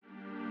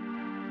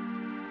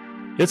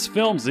It's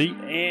Filmsy,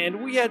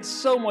 and we had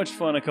so much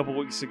fun a couple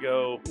weeks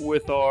ago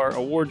with our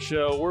award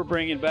show. We're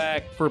bringing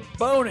back for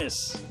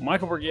bonus.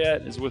 Michael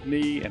Burgett is with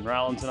me and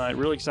Rylan tonight.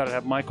 Really excited to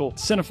have Michael,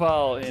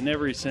 cinephile in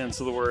every sense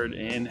of the word,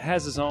 and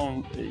has his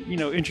own,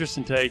 interests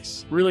and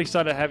takes. Really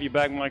excited to have you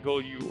back,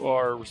 Michael. You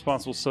are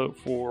responsible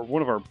for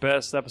one of our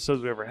best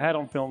episodes we ever had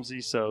on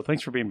Filmsy, so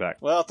thanks for being back.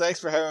 Well, thanks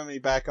for having me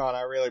back on.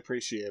 I really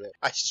appreciate it.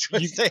 I just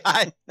want to say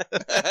hi.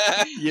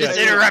 Yeah,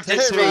 interrupted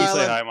me.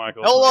 Say hi,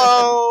 Michael.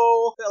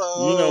 Hello.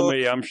 You know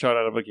me. I'm shot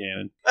out of a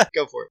cannon.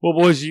 Go for it. Well,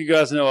 boys, you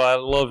guys know I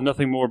love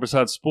nothing more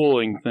besides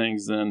spoiling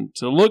things than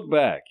to look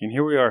back. And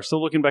here we are,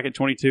 still looking back at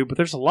 22, but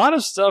there's a lot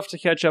of stuff to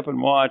catch up and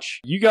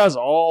watch. You guys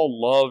all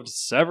loved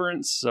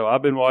Severance, so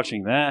I've been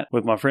watching that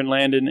with my friend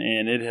Landon,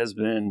 and it has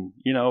been,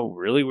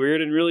 really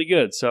weird and really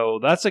good. So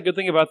that's a good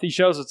thing about these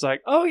shows. It's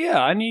like, oh yeah,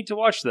 I need to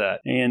watch that.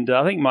 And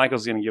I think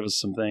Michael's going to give us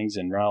some things,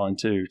 and Rylan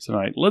too,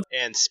 tonight.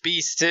 And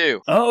Speece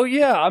too. Oh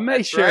yeah, I may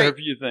That's share right. a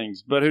few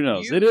things, but who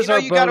knows? You- It is you know,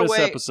 our you gotta bonus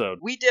wait. episode.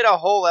 We did a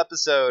whole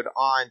episode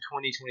on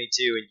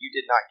 2022, and you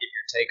did not give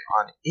your take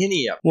on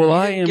any of it. Well, You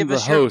I didn't am give the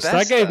us your host. I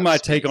best gave of, my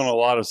Speece. take on a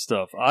lot of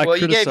stuff. I Well,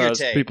 you gave your criticize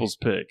take. people's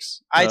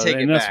picks. I take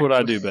it and that's back. what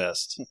I do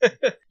best.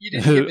 You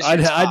didn't give us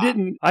your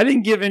top. I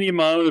didn't give any of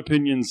my own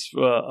opinions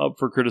up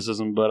for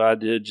criticism, but I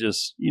did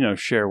just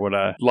share what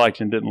I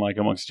liked and didn't like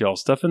amongst y'all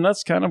stuff, and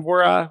that's kind of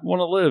where I want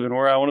to live and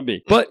where I want to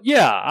be. But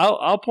yeah,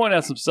 I'll point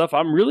out some stuff.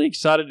 I'm really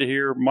excited to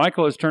hear.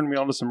 Michael has turned me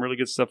on to some really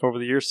good stuff over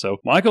the years. So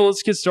Michael,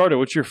 let's get started.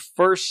 What's your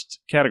first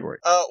category?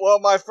 Well,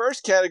 my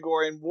first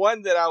category, and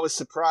one that I was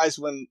surprised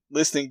when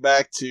listening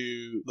back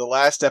to the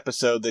last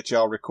episode that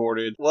y'all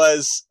recorded,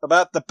 was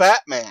about The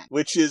Batman,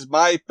 which is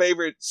my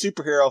favorite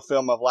superhero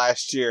film of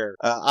last year.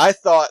 I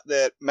thought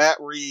that Matt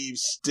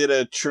Reeves did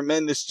a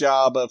tremendous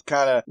job of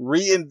kind of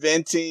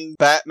reinventing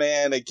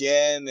Batman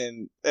again,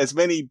 and as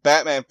many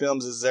Batman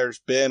films as there's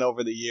been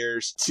over the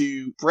years,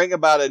 to bring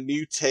about a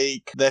new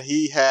take that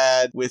he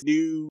had with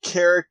new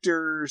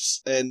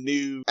characters and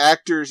new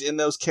actors in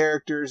those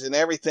characters and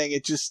everything.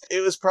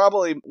 It was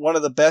probably one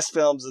of the best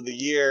films of the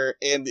year,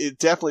 and it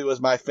definitely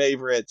was my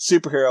favorite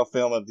superhero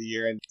film of the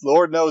year. And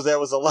Lord knows there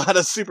was a lot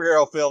of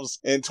superhero films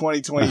in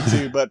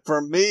 2022, but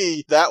for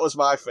me, that was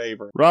my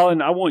favorite.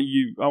 Rylan, I want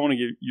to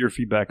get your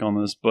feedback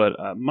on this, but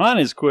mine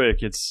is quick.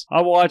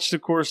 I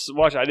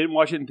didn't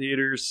watch it in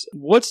theaters.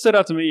 What stood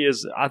out to me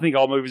is I think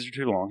all movies are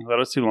too long. That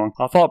was too long.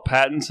 I thought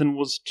Pattinson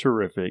was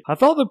terrific. I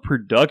thought the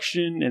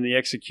production and the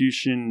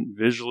execution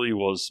visually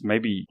was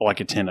maybe like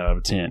a 10 out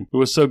of 10. It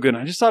was so good.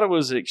 I just thought it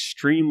was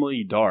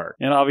extremely dark.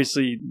 And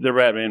obviously, they're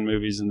Batman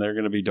movies and they're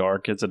going to be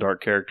dark. It's a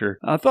dark character.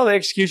 I thought the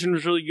execution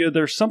was really good.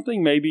 There's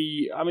something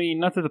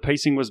not that the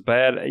pacing was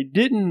bad. It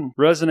didn't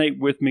resonate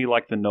with me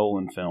like the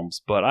Nolan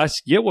films, but I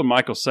get what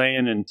Michael's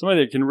saying, and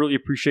somebody that can really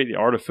appreciate the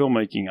art of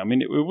filmmaking. I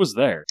mean, it was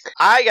there.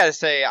 I gotta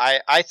say,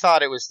 I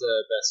thought it was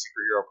the best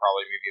superhero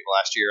probably movie of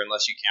last year,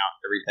 unless you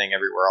count Everything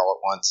Everywhere All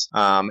at Once.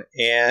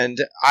 And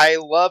I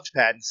loved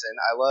Pattinson.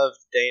 I loved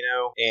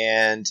Dano,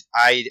 and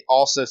I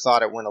also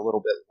thought it went a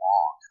little bit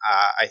long.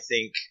 I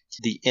think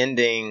the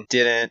ending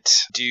didn't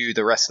do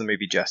the rest of the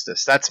movie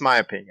justice. That's my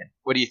opinion.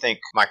 What do you think,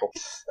 Michael?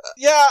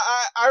 Yeah,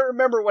 I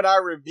remember when I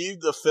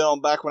reviewed the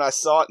film back when I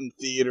saw it in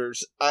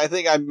theaters, I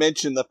think I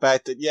mentioned the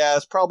fact that,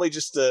 it's probably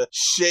just a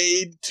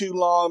shade too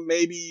long.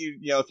 Maybe,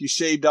 if you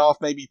shaved off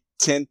maybe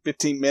 10,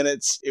 15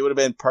 minutes, it would have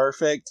been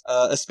perfect.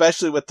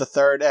 Especially with the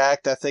third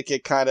act, I think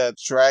it kind of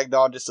dragged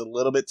on just a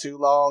little bit too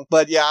long.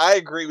 But yeah, I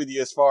agree with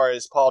you as far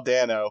as Paul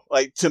Dano.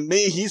 Like, to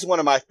me, he's one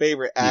of my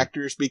favorite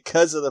actors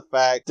because of the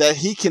fact that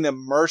he can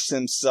immerse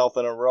himself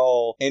in a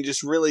role and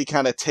just really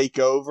kind of take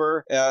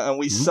over. And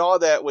we saw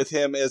that with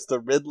him as the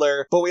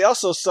Riddler, but we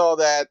also saw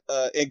that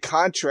in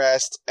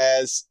contrast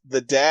as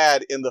the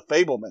dad in The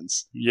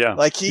Fabelmans. Yeah,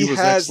 like he was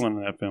excellent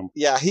in that film.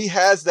 Yeah, he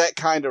has that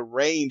kind of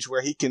range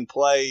where he can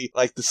play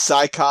like the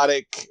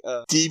psychotic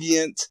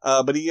deviant,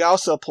 but he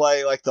also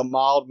play like the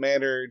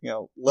mild-mannered,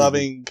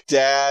 loving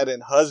dad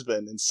and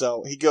husband, and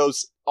so he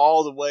goes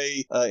all the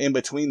way in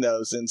between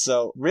those. And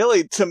so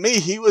really, to me,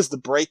 he was the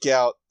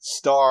breakout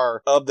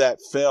star of that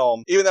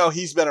film, even though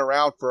he's been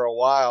around for a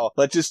while.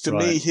 But just to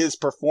me, his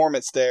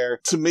performance there,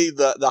 to me,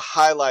 the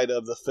highlight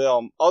of the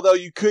film. Although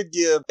you could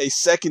give a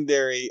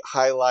secondary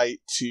highlight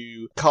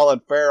to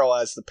Colin Farrell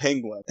as the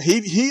Penguin.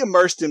 He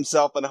immersed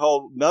himself in a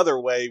whole nother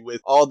way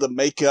with all the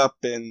makeup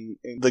and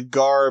the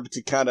garb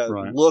to kind of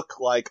look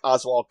like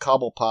Oswald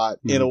Cobblepot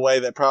in a way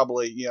that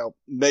probably,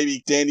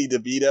 maybe Danny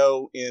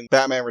DeVito in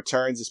Batman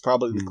Returns is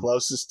probably the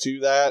closest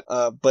to that.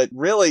 But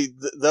really,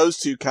 those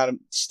two kind of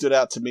stood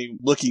out to me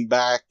looking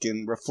back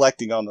and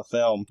reflecting on the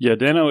film. Yeah,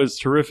 Dano is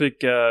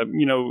terrific.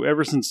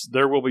 Ever since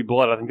There Will Be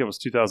Blood, I think that was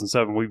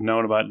 2007, we've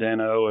known about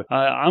Dano.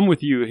 I'm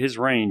with you. His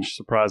range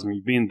surprised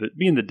me, being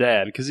the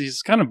dad, because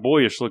he's kind of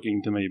boyish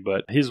looking to me,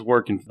 but his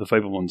work in The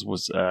Fabelmans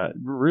was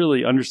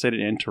really understated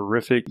and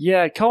terrific.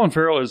 Yeah, Colin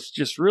Farrell is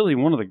just really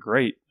one of the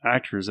great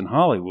actors in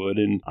Hollywood,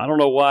 and I don't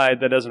know why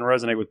that doesn't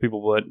resonate with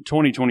people, but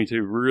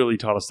 2022 really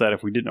taught us that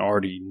if we didn't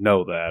already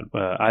know that.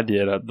 I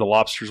did. The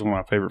Lobster is one of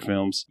my favorite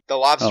films. The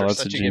Lobster is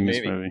that's such a a good genius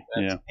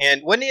movie. Yeah.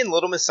 And wasn't he in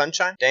Little Miss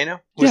Sunshine, Dano?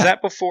 Was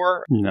that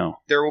before No.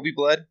 There Will Be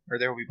Blood? Or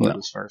There Will Be Blood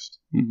was first?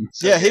 Mhm.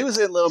 So Yeah, good. he was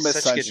in Little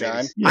Miss Such good Sunshine.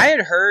 movies. Yeah. I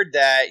had heard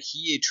that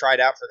he had tried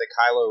out for the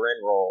Kylo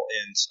Ren role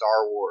in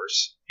Star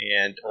Wars,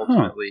 and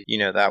ultimately,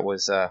 that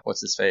was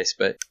what's his face.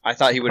 But I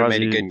thought he would have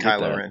made a good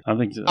Kylo Ren. I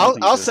think.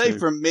 I'll so, say too.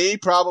 for me,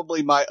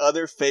 probably my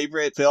other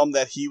favorite film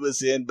that he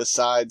was in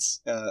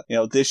besides,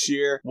 this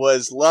year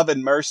was Love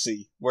and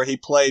Mercy, where he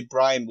played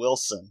Brian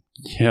Wilson.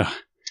 Yeah.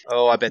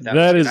 Oh, I bet that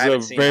That was, is I haven't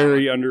a seen that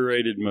very one.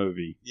 underrated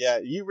movie. Yeah,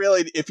 you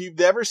really, if you've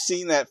never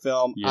seen that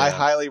film, Yeah. I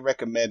highly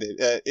recommend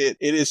it. It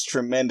is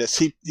tremendous.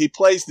 He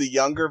plays the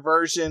younger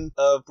version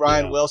of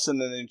Brian Yeah.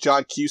 Wilson, and then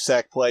John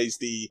Cusack plays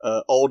the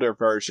older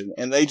version.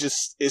 And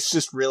it's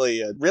just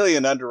really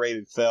an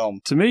underrated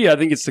film. To me, I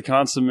think it's the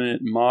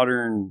consummate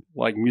modern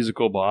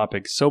musical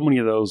biopic. So many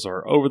of those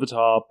are over the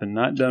top and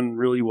not done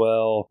really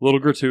well, a little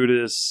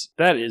gratuitous.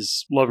 That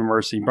is Love and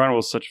Mercy. Brian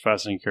was such a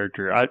fascinating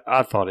character.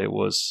 I thought it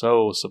was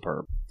so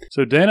superb.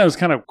 So Dano's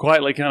kind of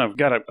quietly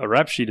got a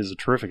rap sheet as a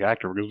terrific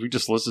actor because we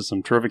just listed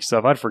some terrific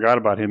stuff. I'd forgot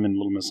about him in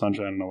Little Miss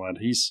Sunshine and all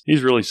that.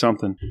 He's really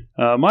something.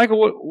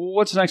 Michael,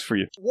 what's next for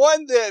you?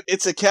 One that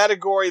it's a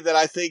category that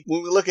I think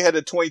when we look ahead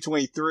to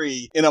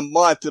 2023, in a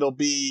month it'll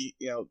be,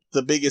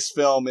 the biggest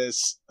film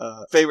is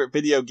favorite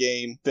video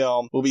game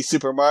film will be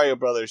Super Mario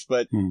Brothers.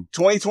 But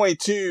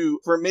 2022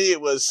 for me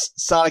it was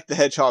Sonic the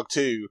Hedgehog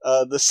 2,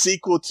 the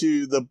sequel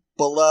to the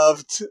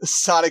beloved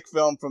Sonic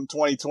film from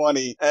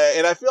 2020.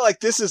 And I feel like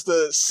this is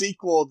the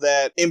sequel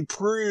that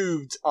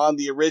improved on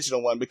the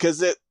original one because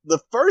the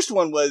first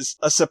one was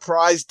a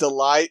surprise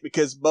delight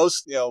because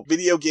most,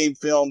 video game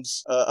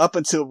films up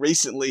until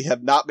recently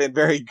have not been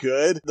very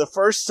good. The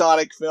first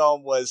Sonic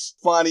film was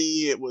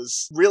funny. It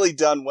was really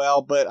done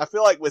well, but I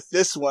feel like with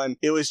this one,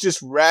 it was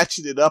just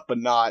ratcheted up a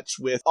notch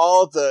with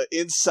all the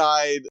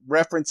inside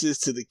references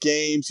to the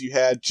games. You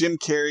had Jim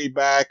Carrey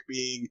back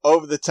being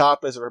over the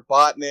top as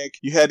Robotnik.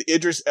 You had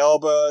Idris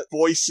Elba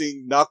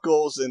voicing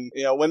Knuckles. And,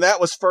 when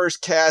that was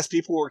first cast,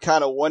 people were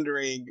kind of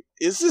wondering,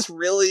 is this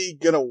really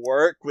going to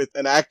work with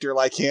an actor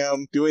like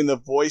him doing the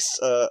voice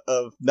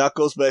of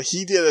Knuckles? But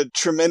he did a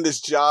tremendous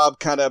job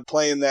kind of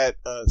playing that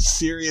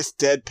serious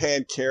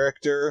deadpan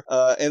character.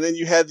 And then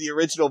you had the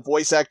original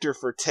voice actor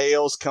for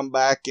Tails come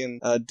back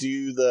and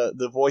do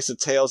the voice of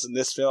Tails in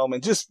this film.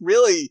 And just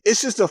really,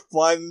 it's just a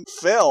fun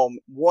film.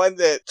 One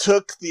that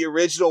took the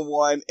original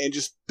one and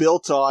just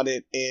built on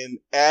it and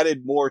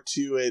added more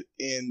to it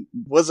and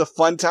was a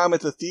fun time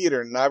at the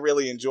theater, and I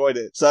really enjoyed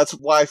it. So that's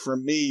why for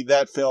me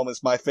that film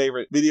is my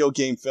favorite video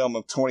game film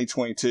of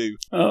 2022.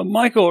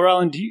 Michael or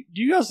Alan, do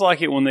you guys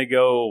like it when they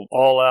go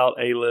all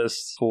out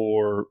A-list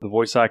for the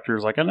voice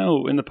actors? I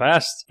know in the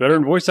past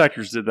veteran voice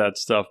actors did that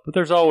stuff, but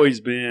there's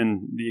always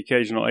been the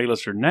occasional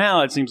A-lister.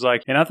 Now it seems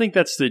like, and I think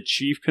that's the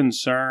chief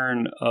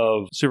concern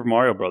of Super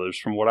Mario Brothers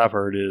from what I've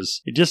heard,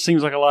 is it just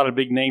seems like a lot of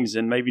big names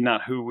and maybe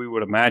not who we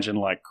would imagine,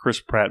 like Chris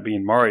Pratt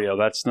being Mario.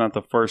 That's not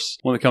the first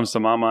one that comes to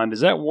my mind. Does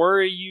that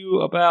worry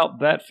you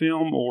about that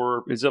film,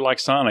 or is it like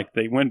Sonic?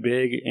 They went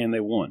big and they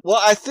won. Well,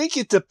 I think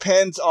it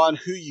depends on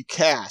who you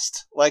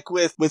cast. Like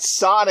with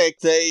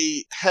Sonic,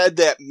 they had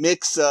that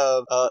mix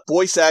of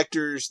voice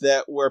actors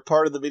that were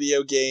part of the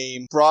video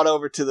game brought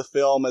over to the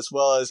film, as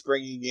well as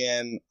bringing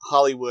in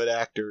Hollywood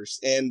actors,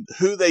 and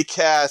who they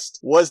cast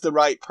was the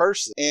right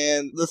person.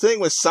 And the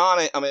thing with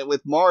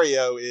with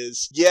Mario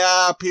is,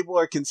 people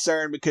are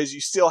concerned because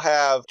you still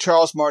have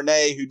Charles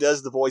Martinet, who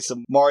does the voice of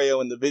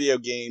Mario in the video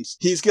games.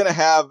 He's going to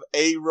have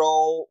a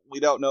role. We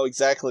don't know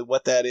exactly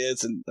what that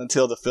is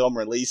until the film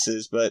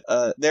releases, but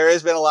there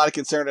has been a lot of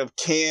concern of,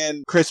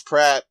 can Chris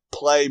Pratt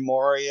play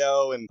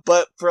Mario?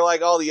 But for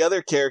all the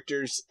other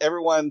characters,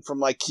 everyone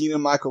from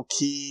Keegan-Michael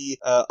Key,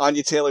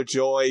 Anya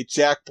Taylor-Joy,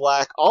 Jack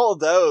Black, all of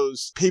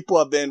those people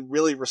have been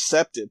really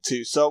receptive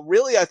to. So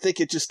really, I think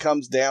it just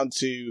comes down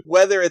to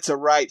whether it's a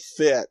right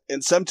fit.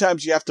 And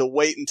sometimes you have to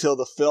wait until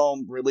the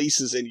film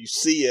releases and you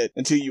see it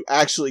until you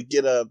actually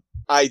get a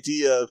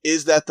idea of,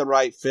 is that the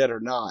right fit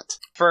or not?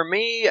 For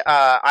me,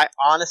 I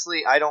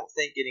don't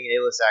think getting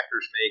A-list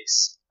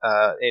actors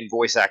in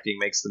voice acting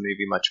makes the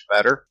movie much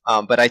better.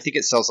 But I think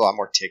it sells a lot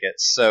more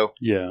tickets. So,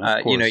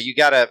 yeah, you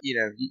gotta,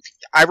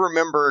 I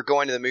remember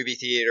going to the movie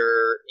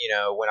theater,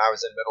 when I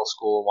was in middle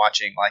school,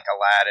 watching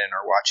Aladdin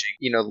or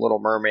watching, Little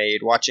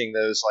Mermaid, watching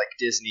those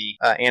Disney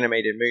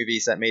animated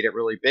movies that made it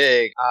really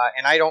big.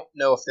 And I don't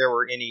know if there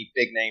were any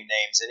big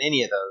names in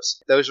any of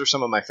those. Those are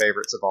some of my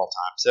favorites of all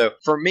time. So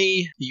for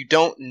me, you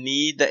don't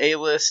need the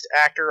A-list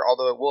actor,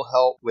 although it will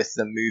help with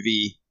the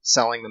movie,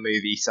 selling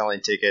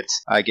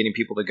tickets, getting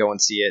people to go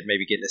and see it,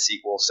 maybe getting a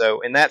sequel. So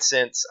in that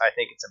sense, I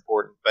think it's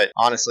important. But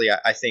honestly,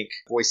 I think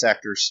voice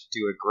actors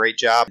do a great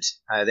job.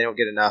 They don't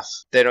get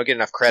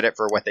enough credit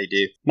for what they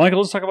do. Michael,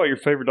 let's talk about your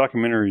favorite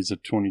documentaries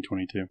of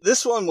 2022.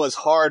 This one was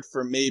hard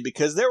for me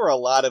because there were a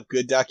lot of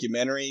good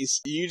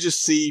documentaries. You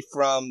just see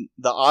from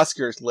the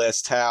Oscars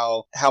list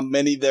how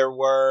many there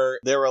were.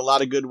 There were a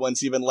lot of good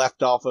ones even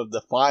left off of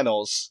the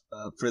finals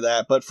for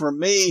that. But for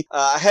me,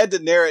 I had to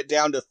narrow it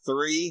down to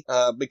 3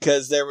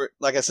 because there there were,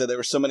 like I said, there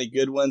were so many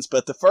good ones,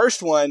 but the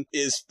first one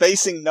is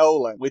Facing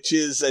Nolan, which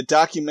is a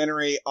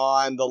documentary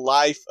on the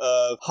life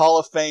of Hall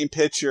of Fame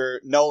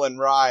pitcher Nolan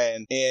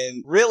Ryan.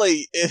 And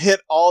really, it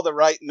hit all the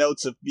right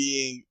notes of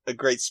being a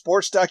great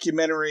sports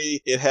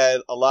documentary. It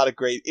had a lot of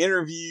great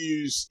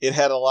interviews. It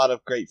had a lot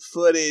of great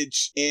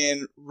footage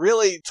and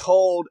really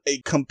told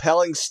a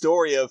compelling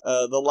story of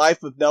the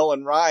life of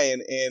Nolan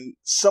Ryan and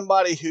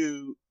somebody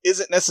who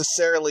isn't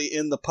necessarily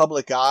in the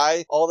public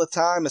eye all the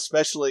time,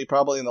 especially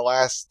probably in the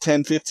last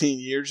 10, 15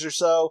 years or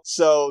so.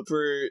 So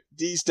for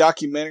these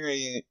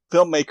documentary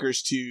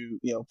filmmakers to,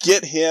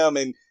 get him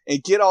and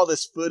get all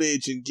this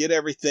footage and get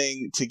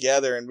everything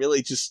together and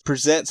really just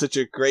present such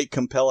a great,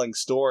 compelling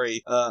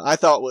story, I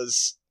thought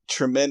was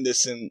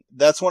tremendous, and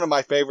that's one of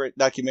my favorite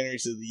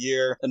documentaries of the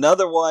year.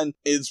 Another one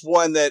is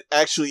one that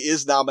actually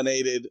is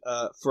nominated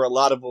for a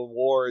lot of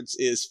awards,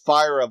 is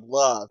Fire of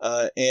Love,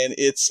 and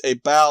it's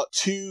about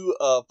two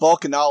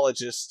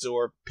volcanologists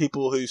or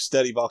people who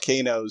study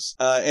volcanoes,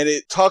 and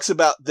it talks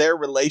about their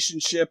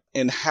relationship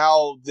and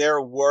how their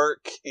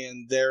work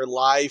and their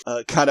life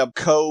kind of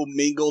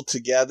co-mingled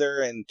together,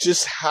 and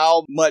just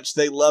how much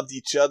they loved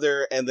each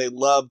other and they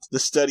loved the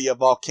study of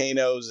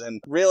volcanoes,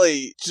 and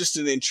really just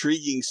an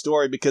intriguing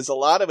story because a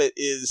lot of it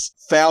is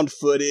found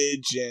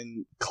footage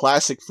and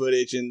classic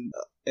footage and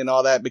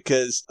all that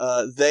because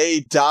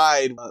they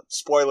died,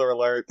 spoiler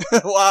alert,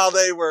 while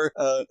they were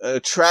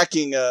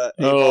tracking a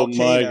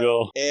volcano.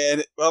 Michael.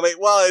 And,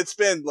 it's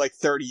been like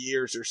 30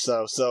 years or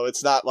so, so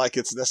it's not like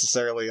it's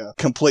necessarily a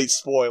complete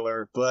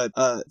spoiler, but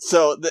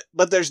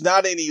but there's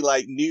not any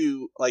like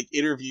new like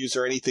interviews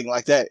or anything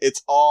like that.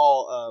 It's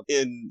all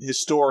in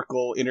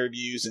historical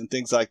interviews and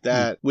things like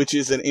that, which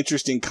is an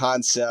interesting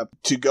concept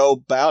to go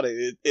about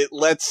it. It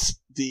lets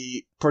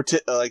the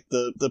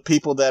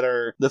people that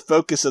are the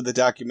focus of the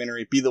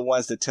documentary be the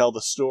ones that tell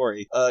the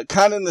story.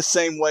 Kind of in the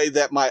same way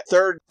that my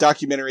third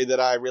documentary that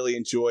I really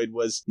enjoyed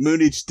was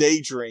Moonage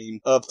Daydream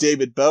of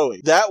David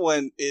Bowie. That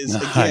one is,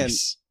 again,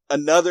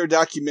 another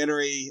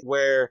documentary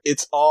where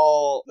it's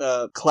all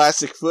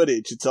classic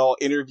footage. It's all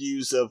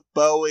interviews of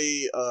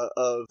Bowie,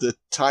 of the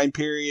time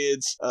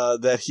periods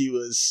that he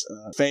was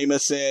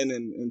famous in,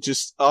 and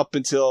just up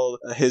until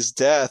his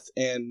death.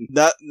 And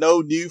no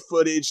new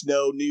footage,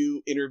 no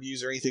new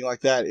interviews or anything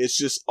like that. It's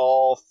just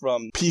all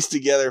pieced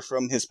together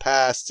from his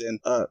past. And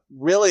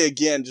really,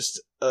 again,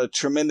 just a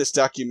tremendous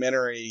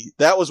documentary.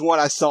 That was one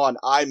I saw on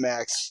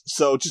IMAX.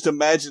 So just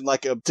imagine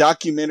like a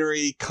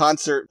documentary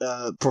concert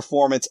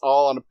performance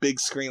all on a big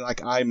screen like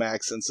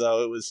IMAX. And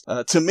so it was,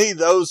 to me,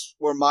 those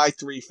were my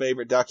three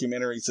favorite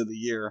documentaries of the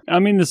year. I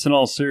mean this in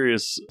all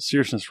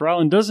seriousness,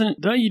 Rylan.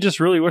 Don't you just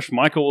really wish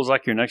Michael was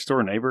like your next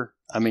door neighbor?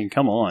 I mean,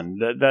 come on.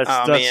 That's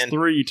man.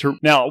 three.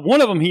 Now, one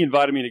of them he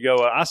invited me to go.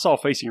 I saw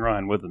Facing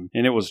Ryan with him,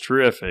 and it was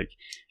terrific.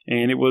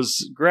 And it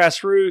was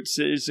grassroots.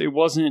 It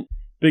wasn't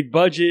big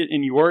budget,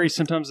 and you worry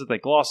sometimes that they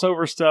gloss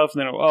over stuff,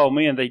 and then, oh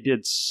man, they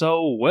did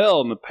so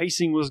well, and the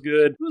pacing was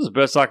good. It was the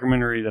best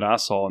documentary that I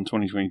saw in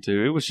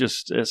 2022. It was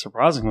just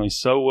surprisingly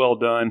so well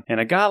done, and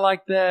a guy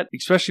like that,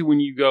 especially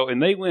when you go,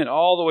 and they went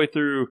all the way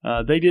through,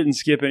 they didn't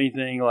skip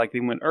anything, like they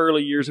went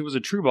early years. It was a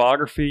true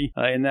biography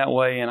in that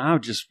way, and I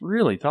just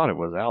really thought it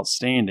was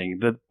outstanding.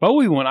 The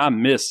Bowie one I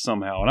missed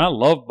somehow, and I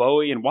love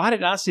Bowie, and why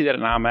didn't I see that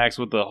in IMAX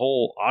with the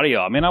whole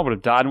audio? I mean, I would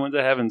have died and went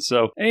to heaven.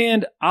 So,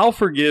 and I'll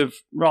forgive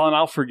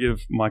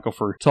Michael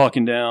for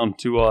talking down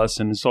to us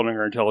and insulting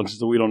our intelligence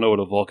that we don't know what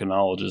a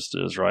volcanologist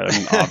is, right? I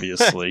mean,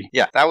 obviously.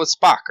 Yeah, that was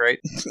Spock, right?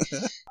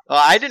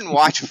 I didn't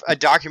watch a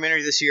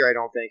documentary this year, I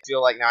don't think. I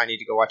feel like now I need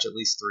to go watch at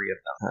least 3 of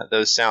them.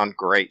 Those sound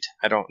great.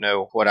 I don't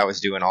know what I was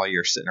doing all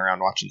year sitting around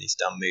watching these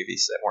dumb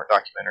movies that weren't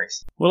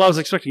documentaries. Well, I was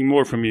expecting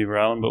more from you,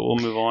 Rylan, but we'll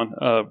move on.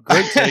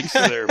 Great takes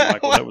there,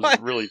 Michael. That was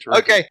really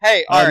terrific. Okay,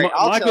 hey, all right.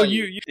 I'll Michael, tell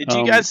you. Did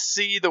you guys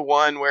see the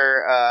one where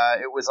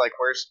it was like,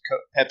 "Where's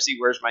Pepsi?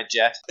 Where's my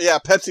jet?" Yeah,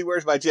 Pepsi,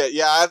 where's my jet?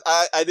 Yeah,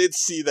 I did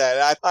see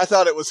that. I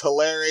thought it was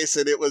hilarious,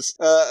 and it was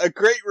a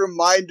great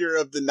reminder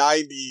of the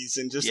 90s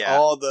and just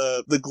all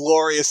the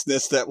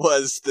gloriousness that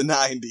was the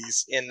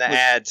 90s. In the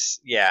ads,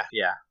 yeah.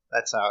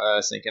 That's how I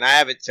was thinking. I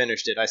haven't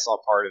finished it. I saw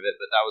part of it,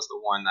 but that was the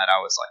one that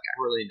I was like,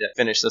 I really need to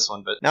finish this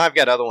one. But now I've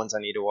got other ones I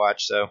need to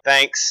watch, so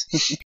thanks.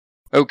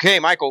 Okay,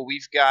 Michael,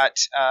 we've got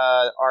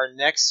our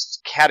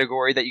next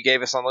category that you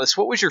gave us on the list.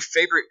 What was your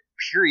favorite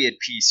period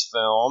piece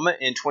film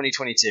in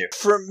 2022?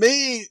 For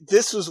me,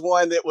 this was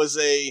one that was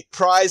a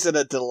prize and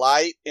a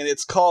delight, and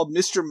it's called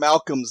Mr.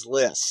 Malcolm's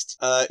List.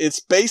 It's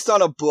based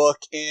on a book,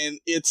 and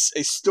it's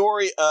a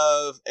story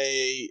of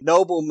a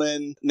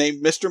nobleman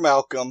named Mr.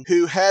 Malcolm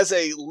who has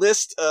a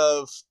list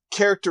of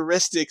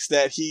characteristics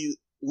that he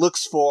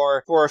looks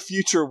for a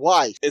future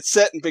wife. It's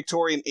set in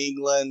Victorian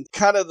England.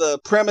 Kind of the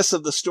premise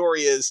of the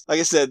story is, like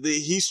I said,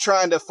 he's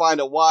trying to find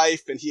a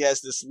wife, and he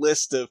has this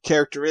list of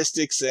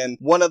characteristics, and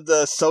one of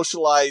the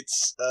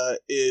socialites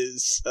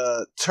is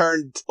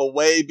turned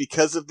away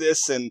because of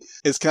this and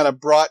is kind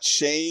of brought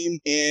shame.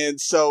 And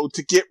so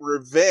to get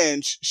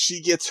revenge,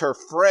 she gets her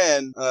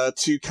friend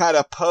to kind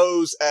of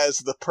pose as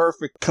the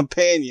perfect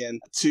companion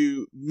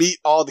to meet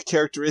all the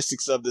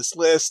characteristics of this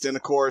list. And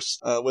of course,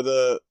 with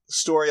a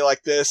story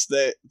like this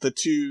that the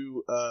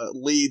two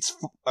leads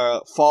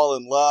fall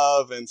in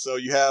love, and so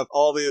you have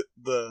all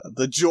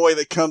the joy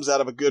that comes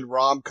out of a good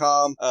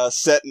rom-com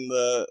set in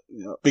the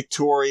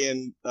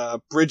Victorian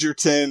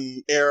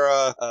Bridgerton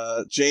era,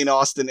 Jane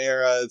Austen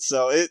era. And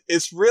so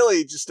it's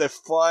really just a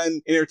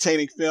fun,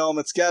 entertaining film.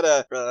 It's got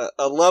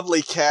a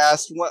lovely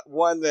cast,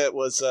 one that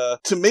was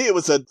to me it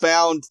was a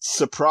found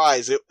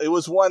surprise. It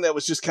was one that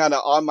was just kind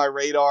of on my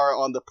radar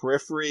on the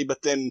periphery,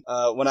 but then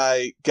when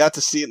I got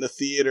to see it in the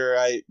theater,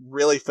 I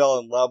really fell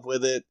in love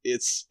with it.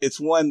 It's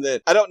one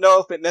that I don't know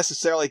if it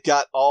necessarily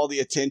got all the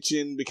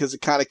attention because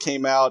it kind of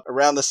came out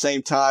around the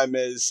same time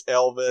as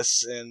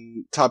Elvis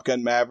and Top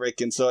Gun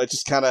Maverick, and so it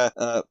just kind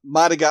of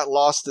might have got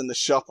lost in the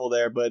shuffle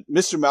there. But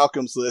Mr.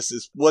 Malcolm's List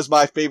was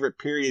my favorite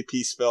period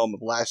piece film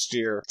of last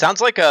year.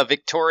 Sounds like a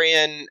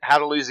Victorian How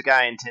to Lose a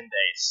Guy in 10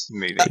 Days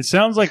movie. It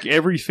sounds like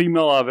every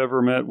female I've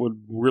ever met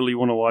would really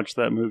want to watch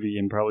that movie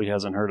and probably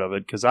hasn't heard of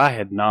it, because I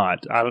had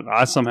not.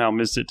 I somehow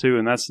missed it too,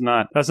 and that's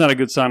not a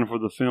good sign for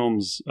the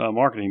film's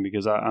marketing,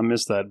 because I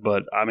missed that.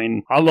 But I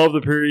mean, I love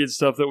the period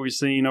stuff that we've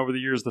seen over the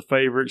years, The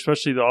Favorite,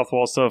 especially the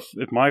off-the-wall stuff.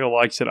 If Michael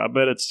likes it, I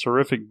bet it's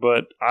terrific,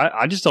 but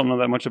I just don't know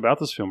that much about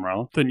this film,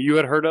 Rylan. Than you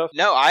had heard of?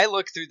 No, I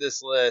looked through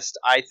this list.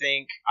 I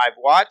think I've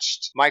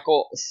watched,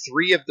 Michael,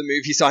 3 of the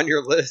movies on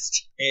your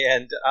list,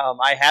 and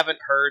I haven't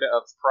heard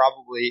of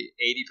probably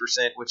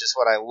 80%, which is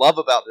what I love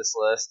about this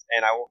list.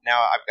 And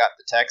now I've got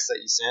the text that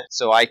you sent,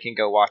 so I can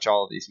go watch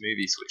all of these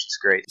movies, which is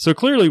great. So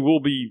clearly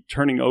we'll be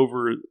turning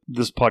over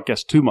this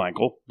podcast to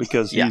Michael,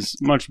 because he's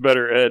much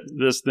better at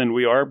this than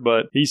we are,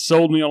 but he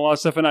sold me on a lot of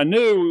stuff, and I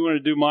knew we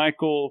wanted to do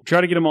Michael.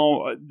 Try to get him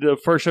on. The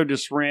first show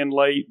just ran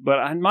late, but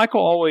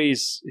Michael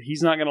always,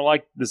 he's not going to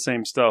like the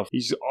same stuff.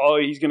 He's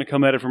going to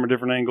come at it from a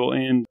different angle,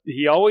 and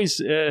he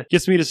always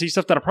gets me to see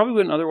stuff that I probably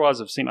wouldn't otherwise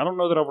have seen. I don't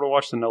know that I would have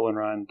watched the Nolan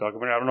Ryan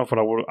documentary. I don't know if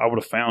I would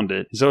have found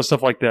it. So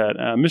stuff like that.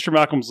 Mr.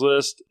 Malcolm's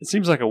List, it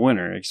seems like a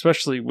winner,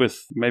 especially with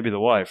maybe the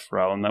wife,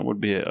 Rylan. That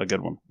would be a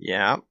good one.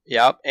 Yeah.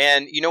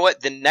 And you know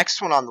what? The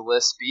next one on the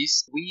list,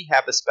 Beast, we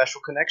have a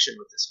special connection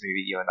with this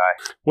movie, you and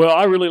I. Well,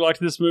 I really liked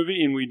this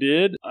movie, and we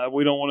did.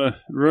 We don't want to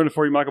ruin it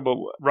for you, Michael, but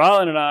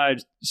Rylan and I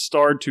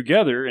starred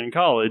together in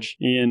college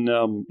in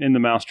The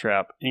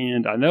Mousetrap,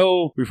 and I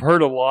know we've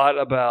heard a lot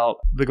about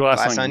The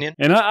Glass Onion.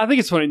 And I think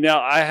it's funny.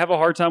 Now, I have a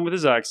hard time with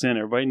his accent.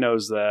 Everybody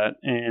knows that,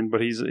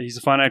 but he's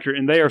a fine actor,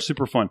 and they are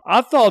super fun.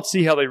 I thought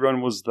See How They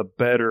Run was the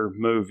better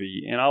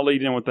movie, and I'll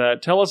lead in with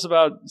that. Tell us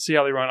about See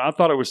How They Run. I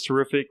thought it was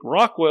terrific.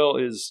 Rockwell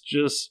is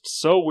just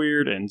so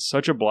weird and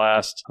such a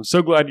blast. I'm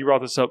so glad you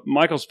brought this up.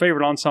 Michael's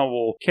favorite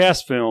ensemble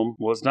cast film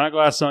was not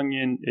Glass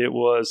Onion. It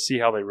was See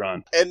How They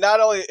Run. And not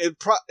only, it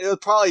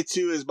probably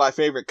too is my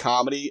favorite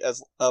comedy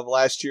of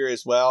last year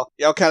as well.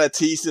 Y'all kind of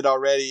teased it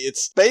already.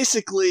 It's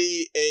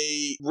basically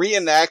a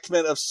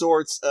reenactment of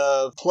sorts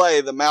of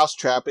play, The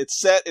Mousetrap. It's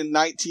set in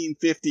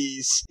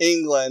 1950s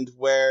England,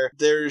 where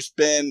there's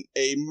been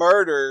a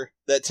murder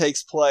that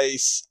takes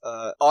place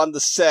on the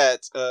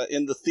set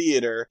in the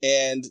theater,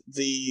 and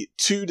the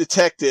two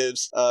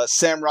detectives,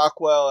 Sam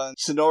Rockwell and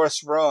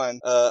Sonoris Rowan,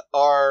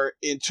 are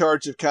in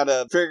charge of kind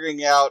of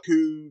figuring out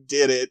who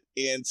did it.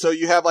 And so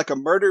you have like a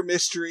murder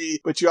mystery,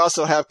 but you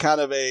also have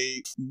kind of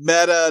a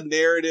meta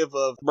narrative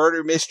of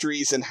murder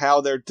mysteries and how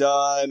they're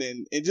done,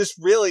 and just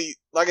really,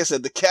 like I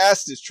said, the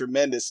cast is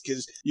tremendous,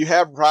 because you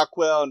have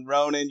Rockwell and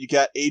Ronan, you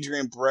got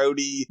Adrian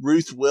Brody,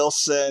 Ruth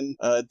Wilson,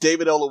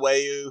 David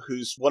Oluwayu,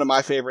 who's one of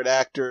my favorite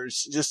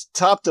actors, just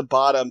top to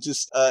bottom,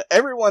 just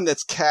everyone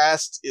that's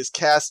cast is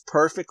cast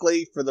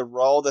perfectly for the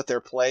role that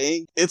they're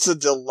playing. It's a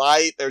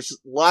delight. There's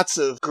lots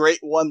of great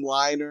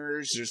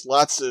one-liners. There's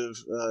lots of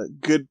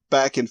good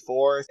back and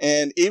forth.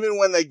 And even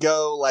when they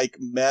go like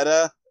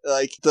meta,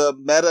 like the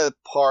meta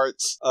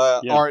parts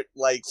aren't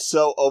like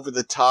so over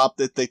the top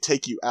that they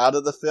take you out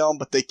of the film,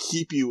 but they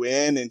keep you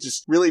in and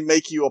just really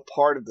make you a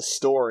part of the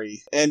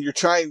story. And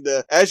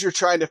as you're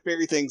trying to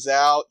figure things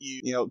out,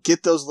 you know,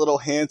 get those little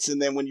hints,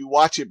 and then when you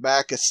watch it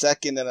back a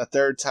second and a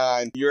third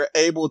time, you're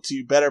able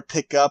to better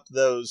pick up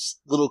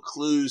those little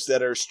clues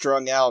that are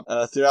strung out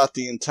throughout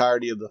the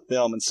entirety of the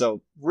film. And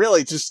so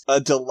really just a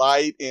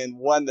delight, and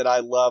one that I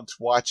loved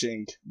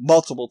watching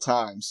multiple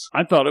times.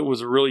 I thought it was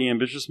a really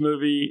ambitious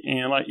movie,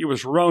 and like it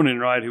was Ronan,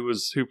 right, who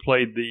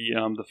played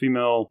the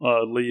female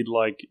lead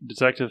like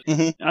detective.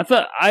 Mm-hmm.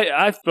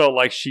 I felt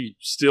like she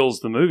steals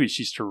the movie.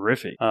 She's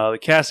terrific. The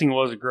casting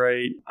was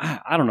great.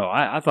 I don't know.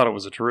 I thought it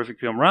was a terrific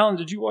film. Rylan,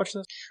 did you watch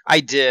this?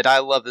 I did. I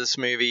love this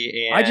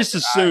movie. And I just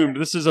assumed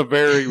this is a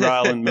very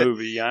Rylan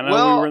movie. I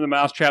know we were in The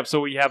Mousetrap, so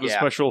we have a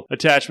special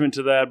attachment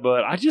to that,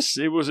 but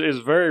it was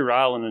very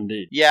Rylan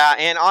indeed. Yeah,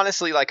 and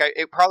honestly, like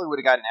it probably would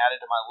have gotten added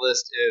to my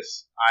list if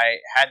I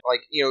had, like,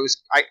 you know,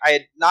 I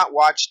had not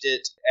watched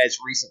it as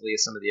recently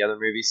as some of the other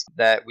movies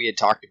that we had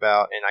talked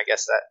about, and I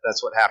guess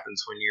that's what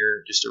happens when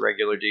you're just a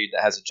regular dude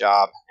that has a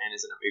job and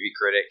isn't a movie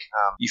critic.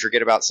 You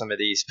forget about some of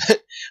these.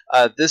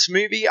 But this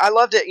movie, I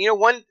loved it. You know,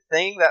 one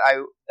thing that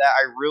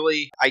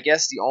that I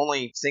guess the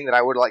only thing that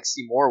I would like to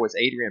see more was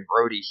Adrian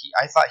Brody.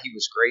 I thought he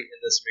was great in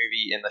this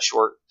movie in the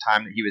short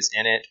time that he was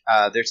in it.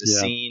 There's a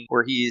scene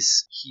where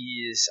he's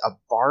a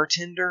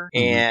bartender,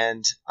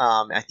 and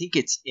I think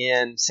it's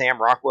in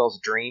Sam Rockwell's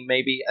dream.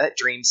 Maybe that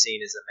dream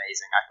scene is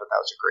amazing. I thought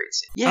that was a great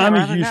scene. Yeah, I'm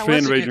a huge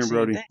fan of Adrian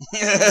Brody.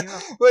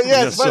 Well,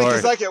 yeah, it's funny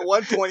because like at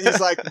one point he's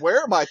like,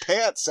 "Where are my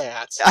pants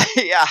at?"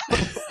 Yeah.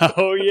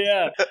 Oh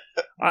yeah.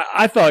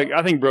 I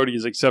think Brody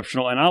is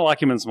exceptional, and I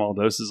like him in small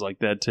doses like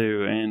that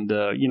too. And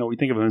we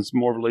think of him as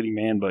more of a leading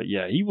man, but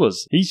yeah,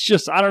 he's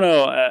just, I don't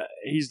know,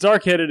 he's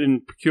dark-headed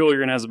and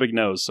peculiar and has a big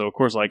nose. So of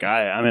course, like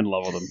I'm in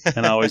love with him,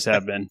 and I always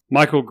have been.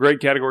 Michael, great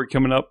category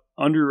coming up.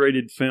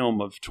 Underrated film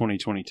of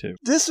 2022.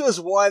 This was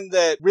one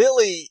that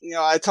really,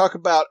 I talked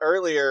about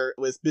earlier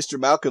with Mr.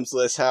 Malcolm's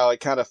list, how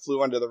it kind of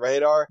flew under the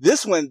radar.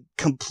 This one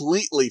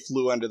completely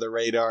flew under the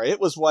radar. It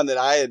was one that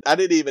I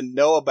didn't even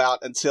know about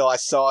until I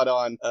saw it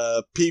on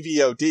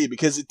PVOD,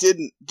 because it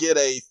didn't get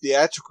a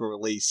theatrical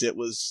release. It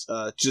was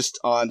just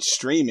on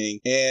streaming,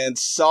 and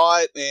saw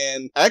it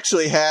and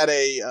actually had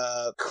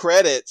a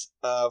credit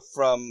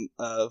from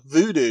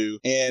Vudu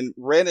and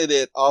rented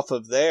it off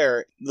of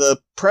there. The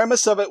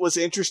premise of it was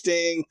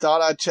interesting,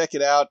 thought I'd check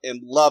it out,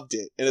 and loved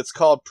it. And it's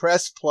called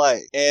Press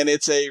Play. And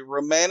it's a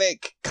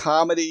romantic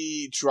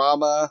comedy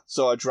drama,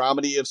 so a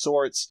dramedy of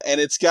sorts. And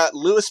it's got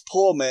Lewis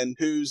Pullman,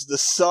 who's the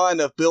son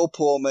of Bill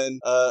Pullman,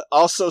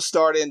 also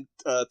starred in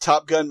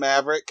Top Gun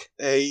Maverick.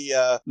 He's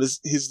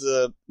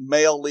the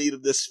male lead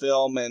of this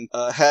film, and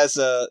has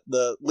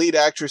the lead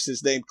actress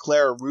is named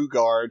Clara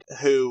Rugard,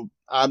 who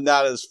I'm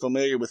not as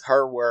familiar with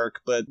her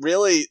work, but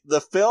really the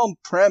film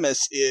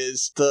premise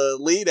is the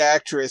lead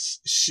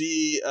actress,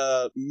 she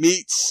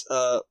meets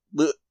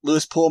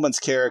Lewis Pullman's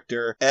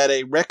character at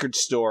a record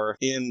store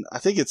I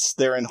think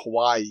they're in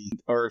Hawaii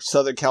or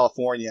Southern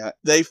California.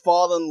 They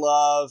fall in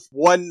love.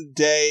 One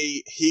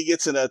day he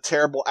gets in a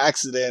terrible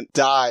accident,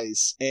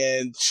 dies,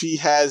 and she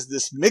has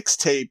this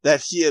mixtape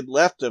that he had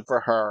left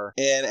for her.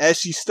 And as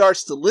she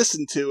starts to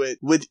listen to it,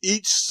 with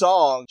each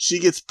song, she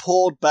gets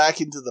pulled back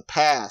into the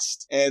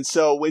past. And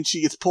so when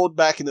she gets pulled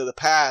back into the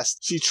past,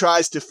 she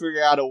tries to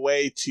figure out a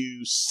way to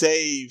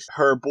save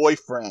her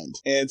boyfriend.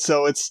 And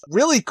so it's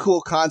really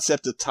cool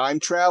concept of time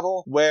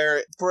travel,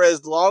 where for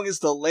as long as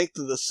the length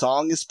of the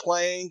song is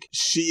playing,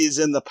 she is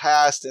in the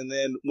past, and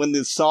then when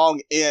the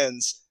song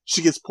ends,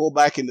 she gets pulled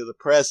back into the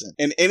present.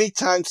 And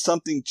anytime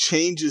something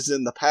changes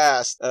in the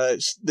past,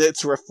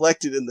 that's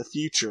reflected in the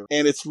future.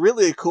 And it's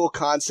really a cool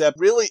concept,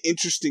 really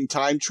interesting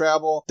time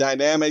travel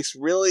dynamics,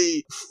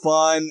 really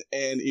fun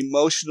and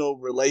emotional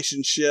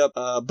relationship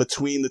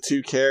between the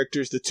two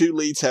characters. The two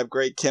leads have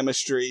great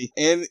chemistry,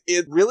 and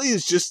it really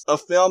is just a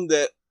film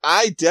that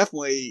I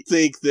definitely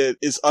think that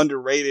is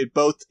underrated,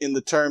 both in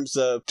the terms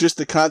of just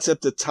the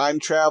concept of time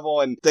travel,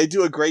 and they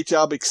do a great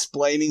job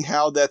explaining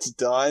how that's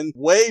done,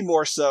 way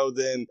more so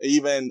than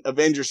even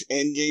Avengers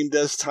Endgame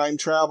does time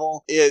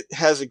travel. It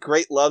has a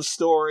great love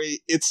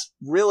story. It's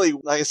really,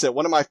 like I said,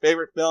 one of my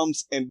favorite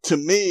films, and to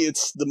me,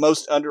 it's the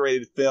most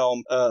underrated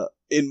film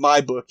in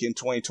my book in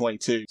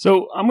 2022.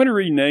 So I'm going to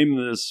rename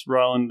this,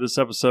 Ryland, this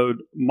episode,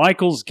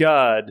 Michael's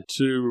Guide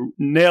to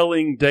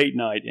Nailing Date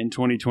Night in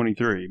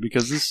 2023,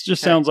 because this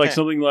just sounds like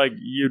something like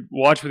you'd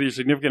watch with your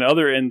significant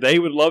other and they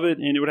would love it,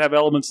 and it would have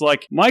elements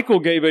like, Michael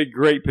gave a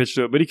great pitch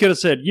to it, but he could have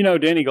said,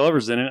 Danny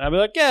Glover's in it. I'd be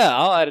like, yeah,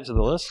 I'll add it to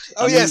the list.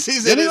 Yes,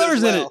 he's in it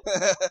as well.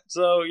 In it.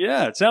 So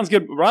yeah, it sounds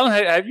good. Ryland,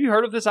 have you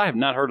heard of this? I have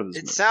not heard of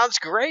this. It sounds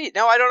great.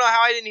 No, I don't know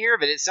how I didn't hear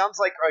of it. It sounds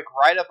like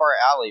right up our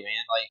alley,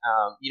 man.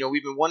 Like,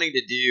 we've been wanting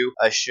to do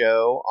a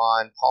show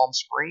on Palm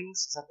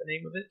Springs. Is that the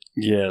name of it?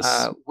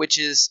 Yes. Which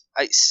is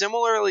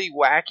similarly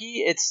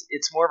wacky. It's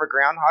more of a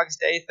Groundhog's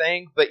Day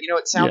thing, but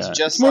it sounds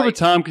just it's more like of a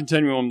time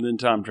continuum than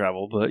time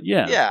travel. But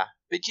yeah. Yeah.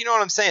 But you know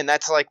what I'm saying?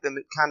 That's like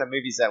the kind of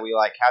movies that we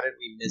like. How did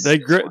we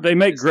miss They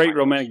make great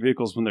romantic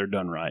vehicles when they're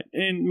done right.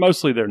 And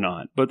mostly they're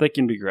not, but they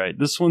can be great.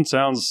 This one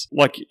sounds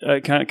like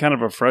kind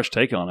of a fresh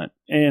take on it.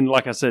 And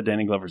like I said,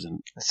 Danny Glover's in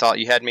it. I thought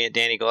you had me at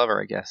Danny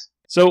Glover, I guess.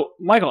 So,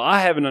 Michael, I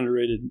have an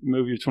underrated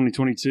movie of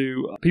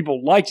 2022.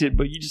 People liked it,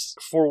 but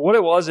for what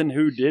it was and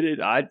who did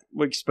it, I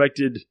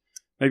expected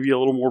maybe a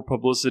little more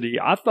publicity.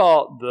 I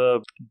thought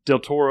the Del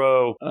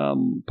Toro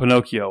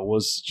Pinocchio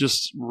was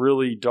just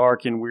really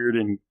dark and weird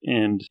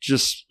and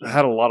just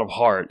had a lot of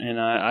heart. And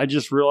I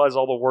just realized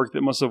all the work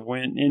that must have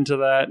went into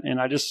that.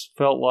 And I just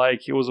felt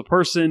like it was a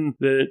person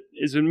that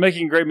has been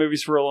making great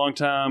movies for a long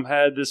time,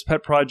 had this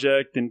pet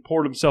project and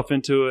poured himself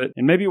into it.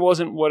 And maybe it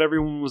wasn't what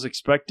everyone was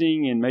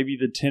expecting. And maybe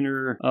the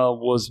tenor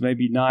was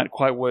maybe not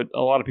quite what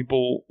a lot of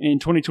people in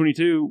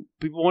 2022,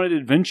 people wanted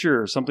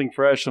adventure, something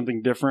fresh,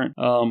 something different.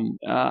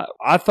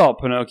 I thought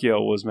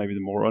Pinocchio was maybe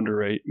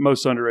the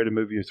most underrated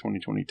movie of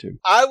 2022.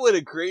 I would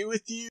agree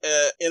with you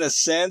in a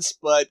sense,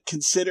 but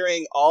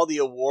considering all the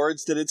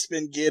awards that it's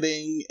been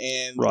getting,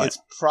 and it's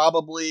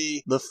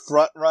probably the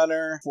front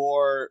runner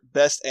for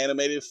Best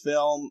Animated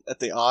Film at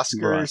the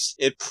Oscars,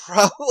 it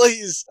probably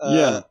is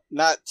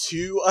not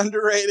too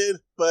underrated.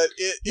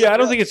 but I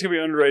don't think it's going to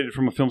be underrated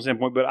from a film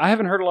standpoint, but I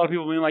haven't heard a lot of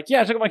people being like,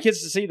 yeah, I took my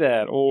kids to see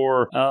that.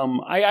 Or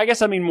I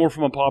guess I mean more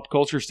from a pop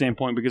culture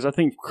standpoint, because I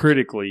think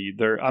critically,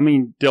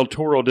 Del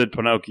Toro did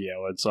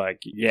Pinocchio. It's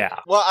like, yeah.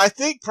 Well, I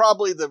think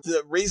probably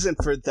the reason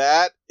for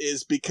that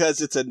is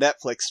because it's a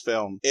Netflix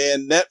film,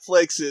 and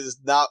Netflix is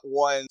not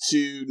one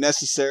to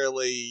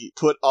necessarily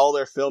put all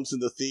their films in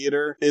the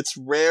theater. It's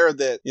rare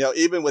that,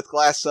 even with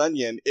Glass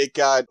Onion, it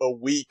got a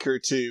week or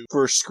two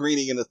for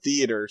screening in the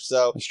theater.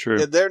 So that's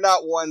true. They're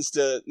not ones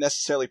to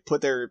necessarily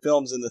put their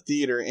films in the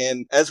theater.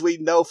 And as we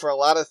know, for a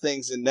lot of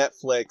things in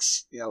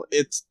Netflix,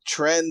 it's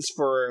trends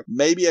for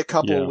maybe a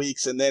couple of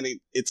weeks, and then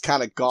it's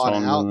kind of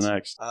gone out. The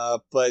next.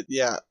 But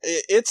yeah,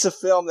 it's a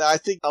film that I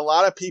think a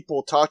lot of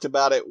people talked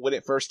about it when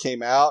it first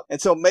came out.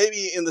 And so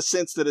maybe in the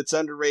sense that it's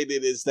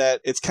underrated is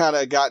that it's kind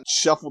of gotten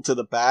shuffled to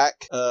the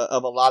back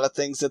of a lot of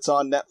things that's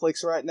on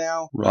Netflix right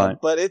now. Right.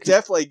 But it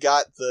definitely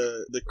got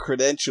the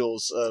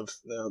credentials of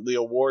the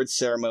awards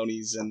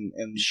ceremonies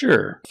and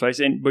sure. But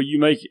you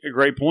make a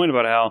great point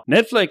about how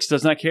Netflix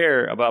does not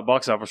care about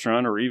box office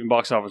run or even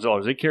box office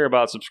dollars. They care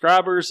about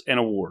subscribers and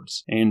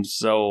awards. And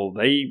so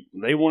they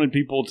want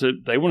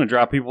to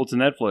drive people to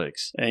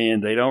Netflix,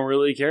 and they don't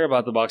really care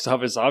about the box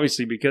office,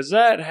 obviously, because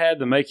that had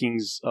the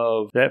makings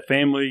of that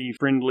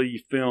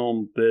family-friendly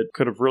film that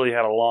could have really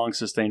had a long,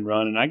 sustained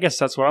run. And I guess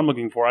that's what I'm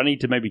looking for. I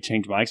need to maybe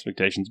change my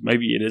expectations.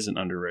 Maybe it isn't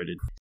underrated.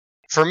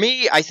 For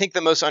me, I think the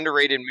most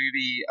underrated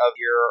movie of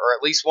your, or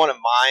at least one of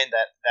mine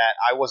that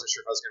I wasn't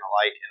sure if I was going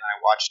to like, and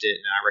I watched it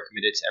and I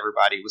recommended it to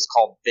everybody, was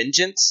called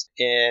Vengeance,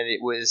 and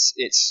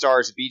it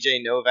stars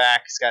B.J.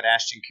 Novak, it's got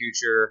Ashton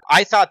Kutcher.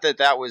 I thought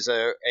that was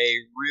a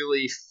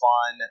really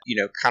fun,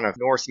 kind of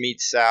North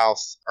meets South,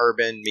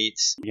 urban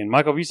meets. Again,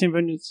 Michael, have you seen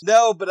Vengeance?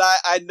 No, but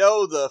I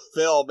know the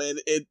film,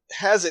 and it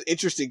has an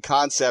interesting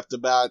concept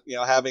about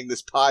having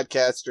this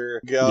podcaster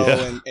go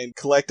and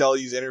collect all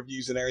these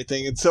interviews and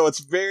everything, and so it's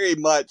very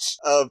much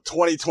of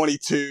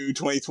 2022,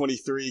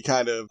 2023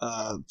 kind of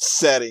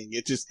setting.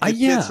 It just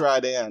fits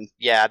right in.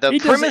 Yeah, the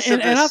premise of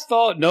this... And I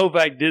thought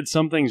Novak did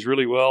some things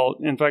really well.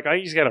 In fact,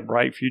 he's got a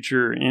bright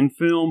future in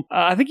film.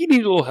 I think he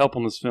needed a little help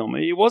on this film.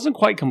 It wasn't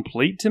quite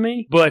complete to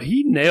me, but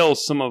he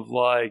nails some of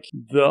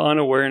the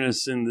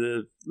unawareness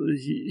and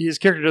his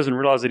character doesn't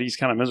realize that he's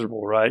kind of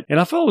miserable, right? And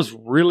I felt it was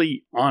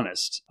really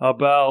honest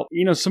about,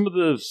 some of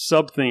the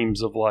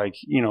sub-themes of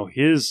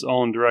his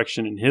own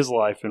direction in his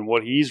life and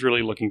what he's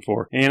really looking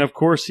for. And of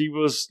course, he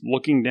was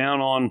looking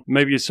down on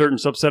maybe a certain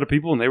subset of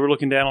people, and they were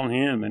looking down on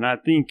him. And I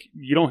think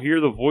you don't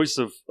hear the voice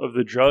of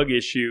the drug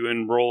issue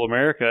in rural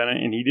America,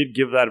 and he did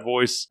give that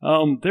voice.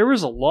 There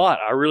was a lot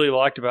I really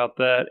liked about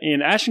that.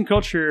 And Ashton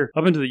Kutcher,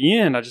 up until the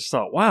end, I just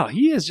thought, wow,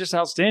 he is just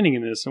outstanding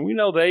in this. And we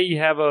know they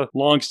have a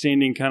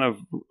long-standing kind of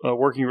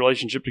working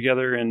relationship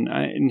together,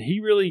 and he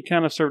really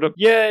kind of served up.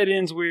 Yeah, it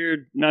ends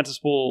weird, not to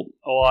spoil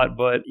a lot,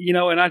 but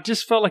and I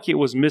just felt like it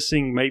was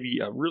missing maybe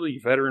a really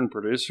veteran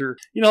producer.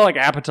 Like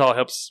Apatow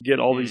helps get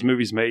all these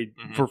movies made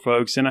for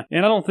folks, and I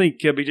don't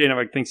think BJ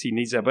Novak thinks he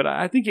needs that, but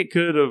I think it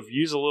could have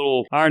used a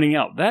little ironing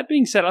out. That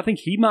being said, I think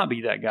he might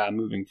be that guy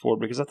moving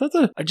forward, because I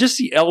thought just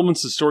the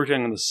elements of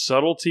storytelling and the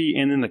subtlety,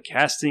 and then the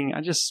casting.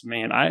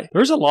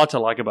 There's a lot to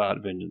like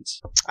about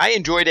Vengeance. I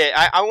enjoyed it.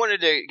 I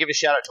wanted to give a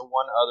shout out to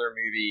one other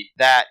movie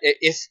that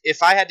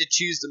if I had to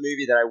choose the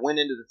movie that I went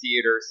into the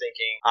theater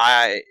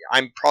thinking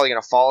I'm probably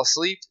going to fall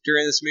asleep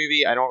during this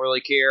movie, I don't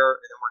really care,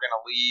 and then we're going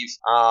to leave.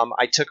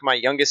 I took my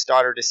youngest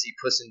daughter to see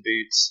Puss in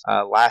Boots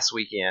last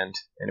weekend,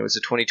 and it was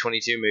a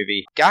 2022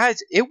 movie. Guys,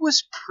 it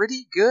was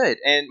pretty good.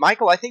 And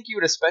Michael, I think you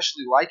would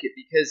especially like it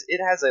because it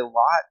has a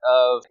lot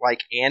of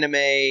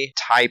anime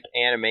type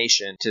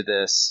animation to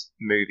this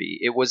movie.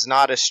 It was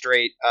not a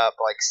straight up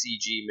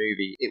CG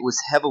movie. It was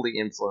heavily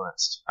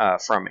influenced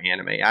from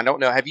anime. I don't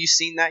know. Have you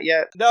seen that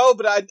yet? No,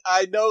 but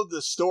I know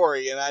the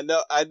story, and I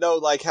know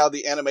how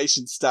the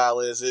animation style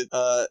is.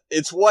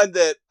 It's one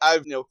that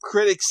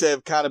critics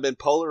have kind of been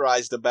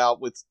polarized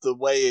about, with the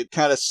way it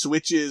kind of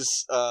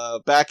switches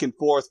back and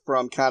forth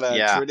from kind of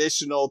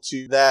traditional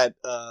to that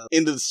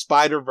into the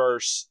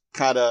Spider-Verse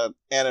kind of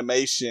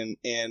animation,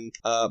 and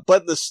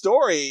but the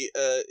story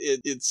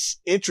it's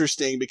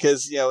interesting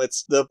because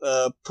it's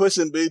the Puss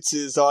in Boots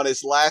is on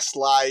his last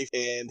life,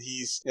 and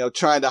he's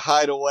trying to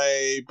hide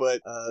away,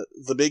 but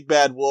the big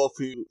bad wolf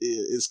who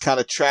is kind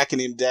of tracking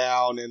him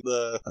down, and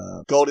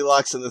the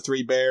Goldilocks and the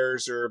Three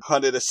Bears are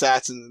hunted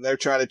assassins, and they're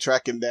trying to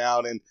track him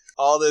down, and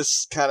all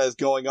this kind of is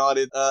going on.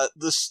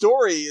 The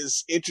story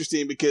is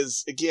interesting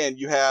because, again,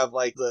 you have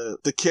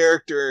the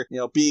character,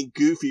 being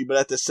goofy, but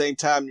at the same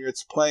time,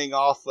 it's playing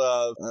off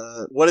of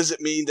what does it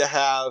mean to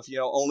have,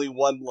 only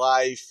one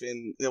life,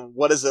 and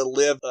what does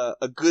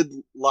a good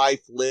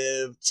life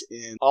lived,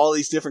 and all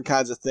these different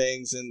kinds of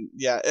things. And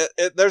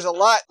there's a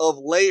lot of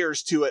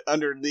layers to it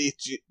underneath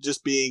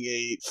just being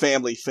a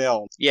family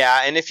film.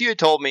 Yeah, and if you had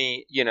told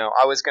me,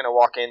 I was going to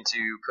walk into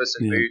Puss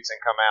in Boots and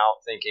come out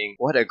thinking,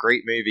 what a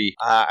great movie,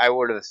 I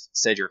would have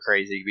said you're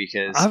crazy,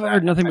 because I've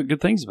heard nothing but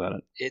good things about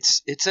it.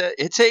 It's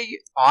a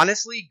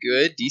honestly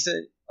good,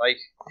 decent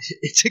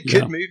it's a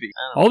good movie.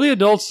 All the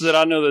adults that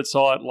I know that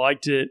saw it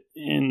liked it,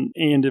 and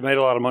it made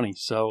a lot of money.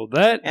 So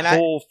that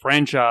whole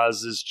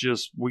franchise is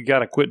just, we got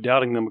to quit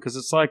doubting them, because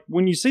it's like,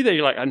 when you see that,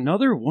 you're like,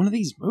 another one of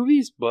these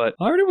movies? But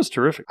I heard it was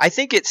terrific. I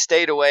think it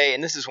stayed away,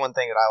 and this is one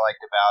thing that I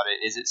liked about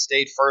it, is it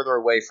stayed further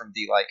away from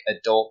the like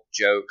adult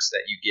jokes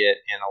that you get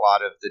in a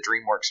lot of the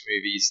DreamWorks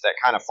movies that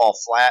kind of fall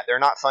flat. They're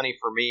not funny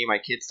for me. My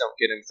kids don't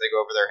get them because they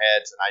go over their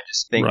heads, and I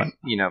just think,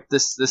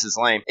 this is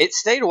lame. It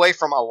stayed away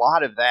from a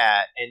lot of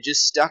that and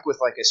just stuck with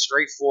like a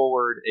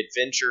straightforward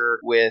adventure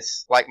with,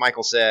 like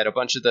Michael said, a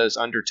bunch of those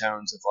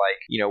undertones of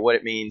like, what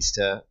it means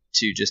to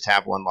just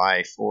have one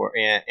life, or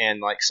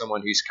and like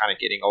someone who's kind of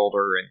getting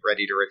older and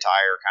ready to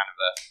retire, kind of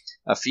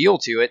a feel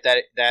to it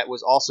that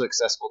was also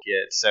accessible to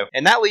kids. So,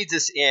 and that leads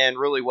us in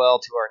really well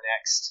to our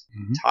next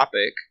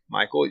topic,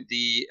 Michael.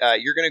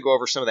 You're going to go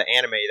over some of the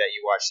anime that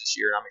you watched this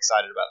year, and I'm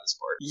excited about this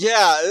part.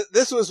 Yeah,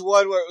 this was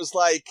one where it was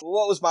like,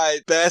 what was my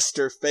best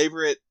or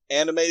favorite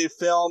animated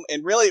film?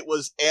 And really it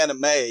was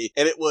anime,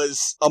 and it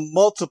was a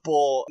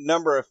multiple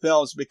number of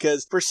films,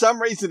 because for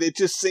some reason it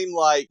just seemed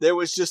like there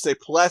was just a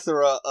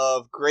plethora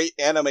of great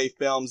anime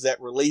films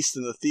that released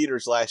in the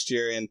theaters last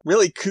year. And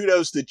really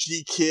kudos to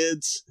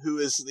G-Kids, who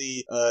is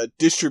the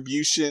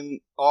distribution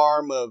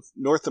arm of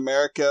North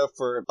America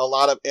for a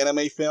lot of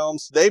anime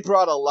films. They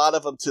brought a lot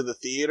of them to the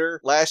theater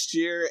last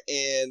year,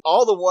 and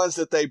all the ones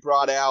that they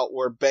brought out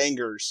were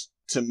bangers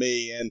to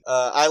me. And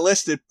I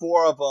listed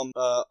 4 of them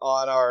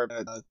on our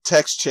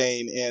text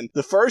chain. And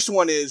the first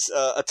one is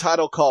a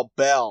title called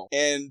Belle.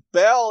 And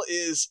Belle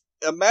is,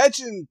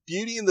 imagine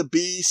Beauty and the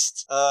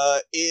Beast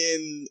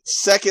in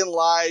Second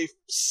Life,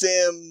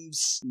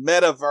 Sims,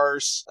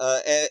 Metaverse,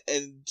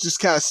 and just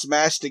kind of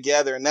smashed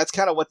together. And that's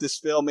kind of what this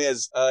film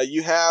is.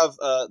 You have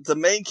the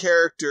main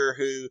character,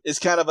 who is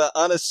kind of an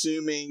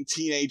unassuming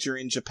teenager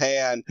in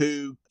Japan,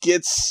 who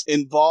gets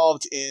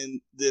involved in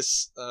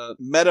this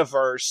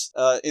metaverse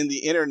in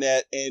the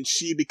internet, and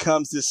she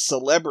becomes this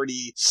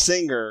celebrity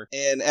singer.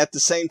 And at the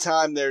same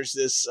time, there's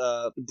this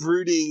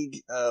brooding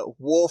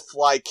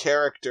wolf-like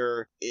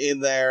character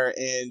in there,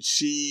 and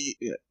she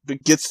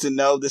gets to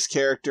know this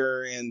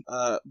character, and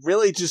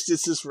really just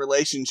it's this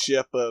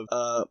relationship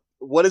of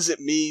what does it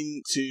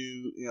mean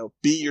to,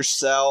 be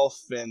yourself,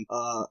 and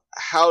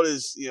how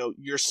does,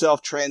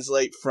 yourself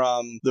translate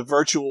from the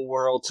virtual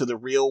world to the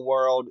real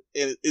world.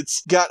 And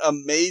it's got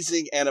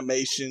amazing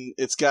animation.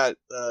 It's got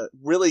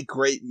really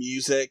great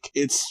music.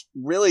 It's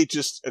really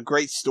just a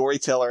great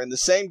storyteller. And the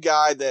same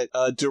guy that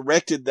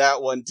directed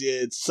that one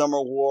did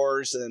Summer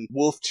Wars and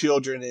Wolf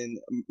Children and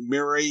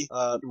Miri.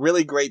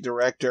 Really great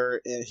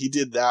director, and he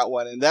did that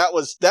one. And that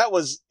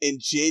was in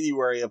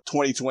January of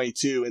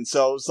 2022. And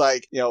so it was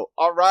like,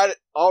 all right,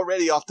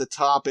 already off the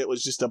top, it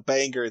was just a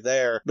banger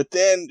there. But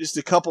then just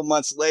a couple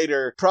months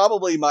later,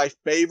 probably my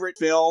favorite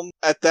film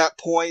at that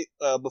point,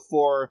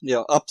 before,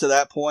 up to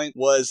that point,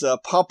 was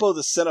Pumpo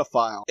the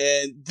Cinephile.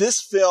 And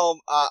this film,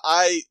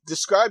 I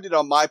described it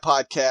on my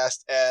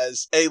podcast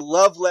as a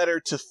love letter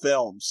to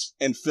films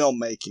and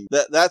filmmaking.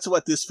 That's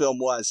what this film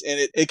was. And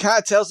it kind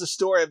of tells the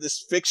story of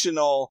this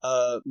fictional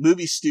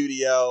movie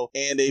studio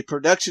and a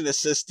production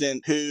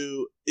assistant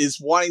who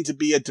is wanting to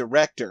be a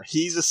director.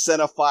 He's a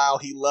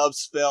cinephile. He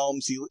loves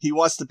films. He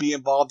wants to be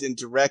involved in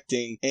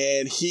directing,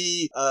 and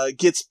he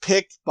gets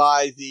picked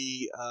by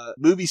the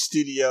movie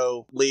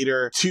studio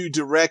leader to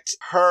direct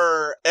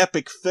her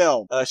epic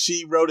film.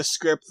 She wrote a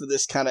script for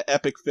this kind of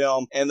epic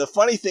film, and the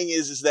funny thing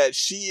is that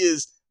she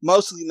is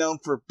mostly known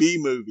for B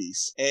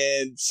movies.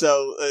 And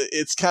so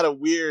it's kind of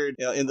weird,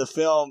 in the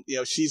film,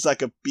 she's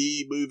like a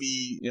B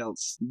movie,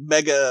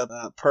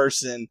 mega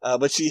person,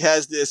 but she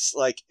has this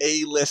like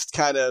A-list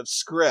kind of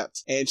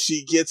script, and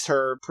she gets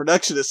her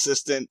production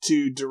assistant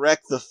to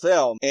direct the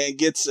film and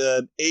gets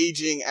an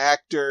aging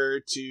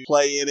actor to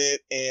play in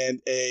it and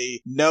a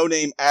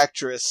no-name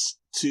actress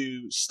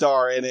to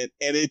star in it.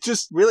 And it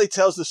just really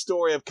tells the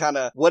story of kind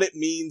of what it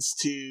means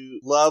to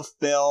love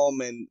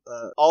film and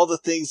all the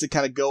things that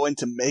kind of go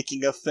into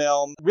making a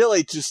film.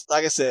 Really, just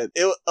like I said,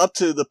 it up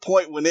to the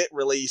point when it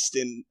released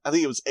in, I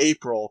think it was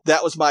April,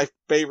 that was my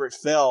favorite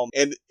film,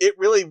 and it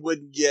really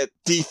wouldn't get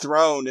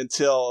dethroned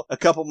until a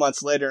couple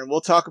months later. And we'll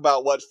talk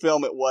about what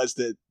film it was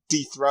that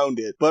dethroned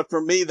it. But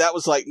for me, that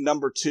was like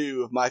number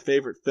 2 of my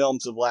favorite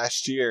films of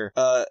last year.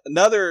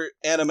 Another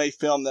anime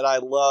film that I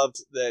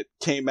loved that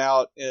came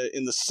out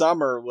in the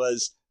summer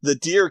was The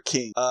Deer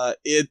King.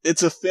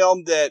 It's a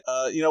film that,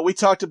 we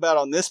talked about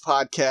on this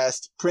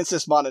podcast,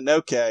 Princess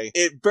Mononoke.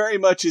 It very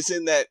much is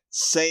in that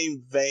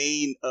same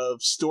vein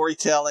of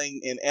storytelling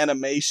and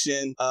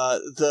animation.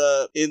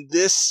 In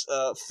this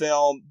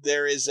film,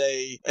 there is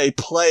a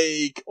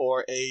plague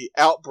or a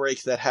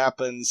outbreak that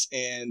happens,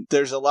 and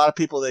there's a lot of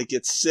people that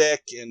get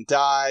sick and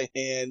die,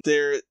 and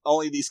there are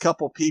only these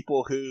couple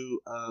people who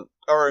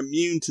are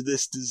immune to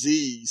this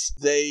disease.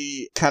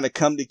 They kind of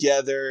come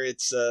together.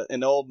 It's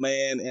an old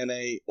man and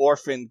a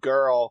orphan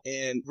girl,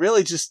 and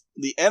really just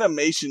the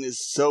animation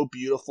is so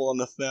beautiful in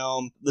the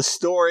film. The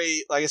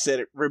story, like I said,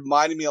 it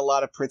reminded me a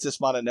lot of Princess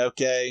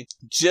Mononoke.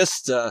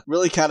 Just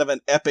really kind of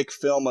an epic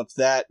film of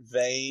that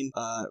vein.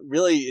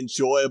 Really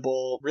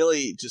enjoyable.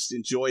 Really just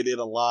enjoyed it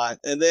a lot.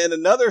 And then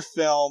another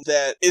film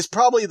that is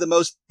probably the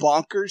most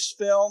bonkers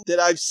film that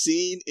I've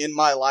seen in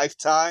my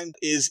lifetime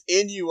is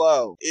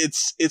Inu-Oh.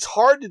 It's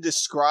hard to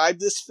describe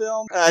this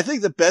film. I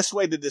think the best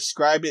way to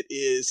describe it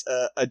is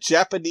a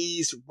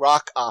Japanese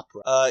rock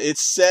opera.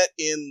 It's set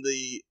in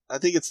I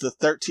think it's the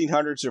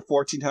 1300s or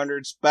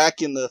 1400s,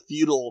 back in the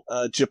feudal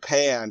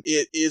Japan.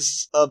 It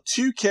is of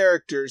two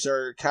characters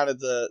are kind of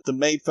the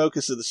main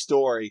focus of the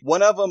story.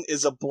 One of them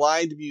is a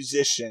blind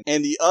musician,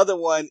 and the other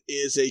one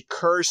is a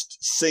cursed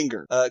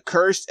singer.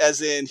 Cursed as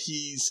in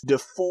he's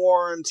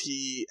deformed,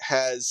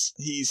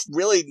 he's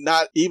really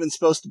not even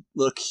supposed to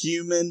look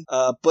human,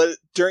 but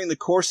during the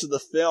course of the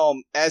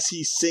film, as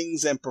he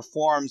sings and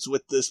performs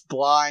with this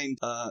blind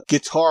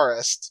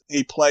guitarist,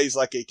 he plays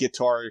like a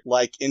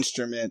guitar-like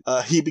instrument,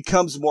 he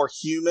becomes more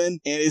human,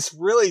 and it's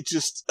really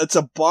it's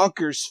a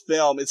bonkers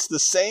film. It's the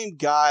same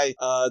guy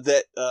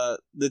that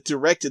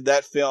directed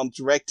that film,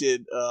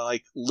 directed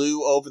like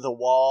Lou Over the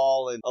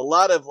Wall and a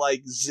lot of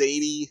like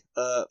zany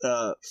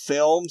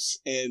films,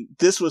 and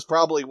this was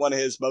probably one of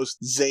his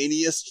most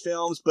zaniest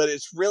films, but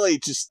it's really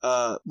just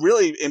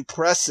really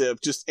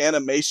impressive, just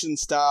animation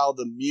style,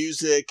 the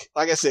music.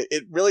 Like I said,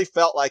 it really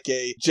felt like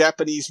a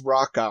Japanese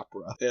rock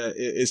opera.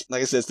 It's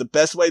like I said, it's the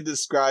best way to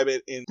describe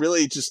it, and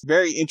really just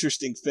very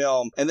interesting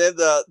film. And then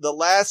the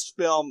last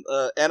film,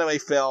 anime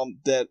film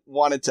that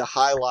wanted to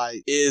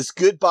highlight is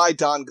Goodbye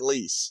Don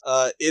Glees.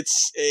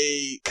 It's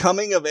a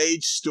coming of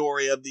age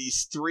story of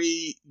these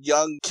three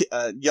young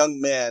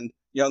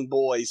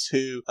boys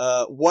who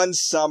one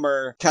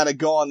summer kind of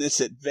go on this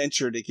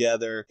adventure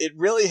together. It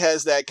really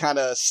has that kind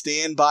of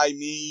Stand By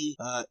Me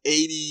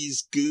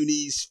 80s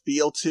Goonies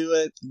feel to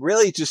it.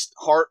 Really just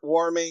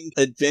heartwarming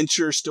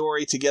adventure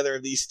story together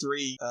of these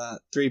three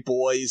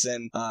boys,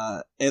 and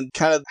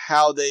kind of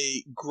how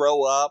they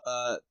grow up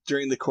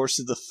during the course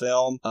of the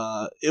film.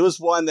 It was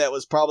one that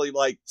was probably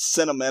like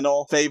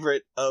sentimental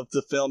favorite of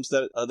the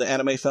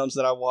anime films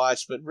that I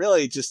watched, but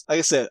really just, like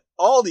I said,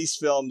 all these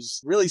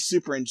films really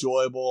super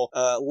enjoyable.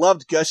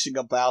 Loved gushing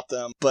about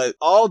them, but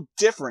all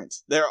different.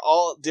 They're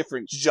all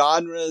different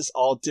genres,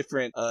 all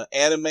different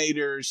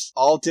animators,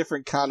 all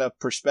different kind of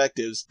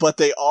perspectives, but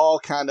they all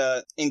kind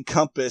of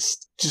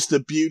encompassed just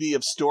the beauty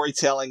of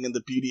storytelling and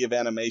the beauty of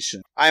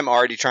animation. I'm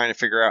already trying to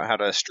figure out how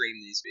to stream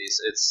these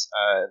beasts.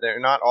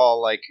 They're not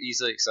all like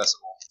easily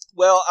accessible.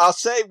 Well, I'll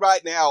say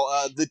right now,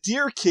 The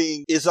Deer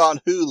King is on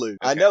Hulu. Okay.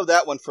 I know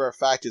that one for a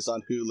fact is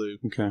on Hulu.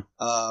 Okay.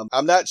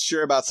 I'm not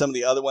sure about some of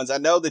the other ones. I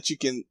know that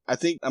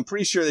I'm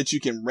pretty sure that you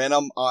can rent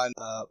them on,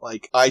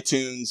 like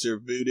iTunes or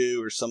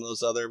Vudu or some of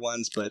those other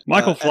ones, but...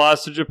 Michael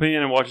flies to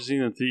Japan and watches it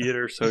in the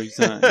theater, so he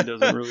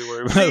doesn't really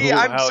worry about it. See,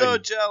 I'm so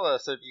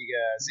jealous of you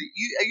guys.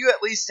 You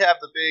at least have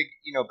the big,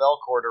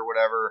 Belcourt or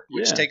whatever,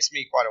 which takes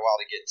me quite a while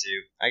to get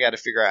to. I got to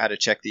figure out how to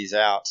check these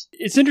out.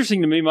 It's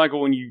interesting to me,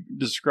 Michael, when you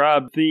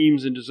describe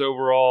themes and just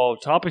overall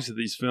topics of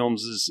these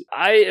films, is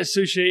I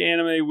associate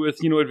anime with,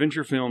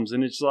 adventure films,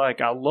 and it's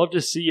like I love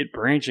to see it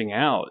branching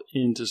out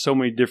into so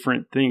many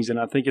different things, and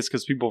I think it's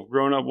because people have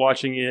grown up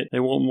watching it, they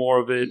want more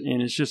of it,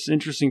 and it's just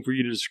interesting for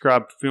you to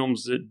describe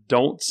films that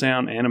don't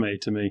sound anime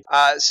to me.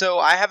 So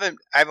I haven't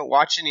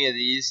watched any of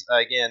these.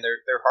 Again,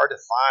 they're hard to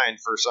find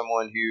for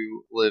someone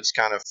who lives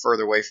kind of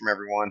further away from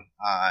everyone,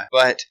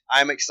 but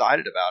I'm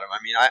excited about them.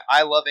 I mean,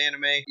 I love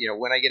anime.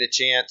 When I get a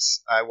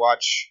chance, I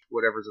watch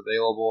whatever's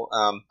available.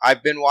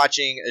 I've been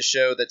watching a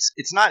show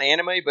it's not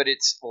anime, but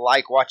it's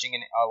like watching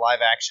a live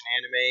action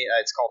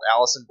anime. It's called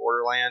Alice in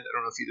Borderland. I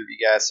don't know if either of you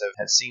guys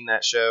have seen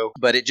that show,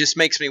 but it just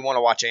makes me want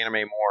to watch anime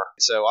more.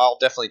 So I'll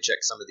definitely check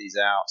some of these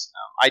out.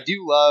 I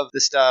do love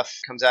the stuff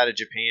comes out of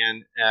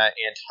Japan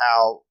and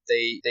how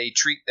they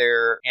treat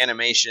their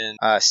animation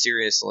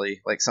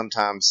seriously. Like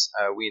sometimes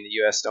we in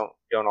the U.S.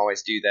 don't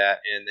always do that,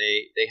 and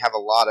they have a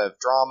lot of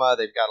drama.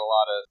 They've got a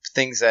lot of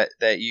things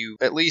that you,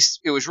 at least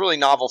it was really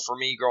novel for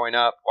me growing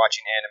up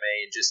watching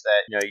anime, and just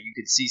that you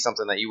could see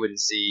something that you wouldn't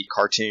see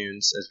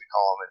cartoons, as we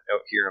call them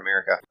here in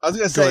America. I was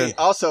going to say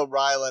also,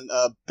 Rylan,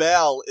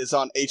 Belle is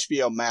on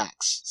HBO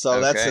Max, so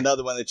that's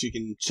another one that you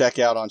can check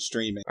out on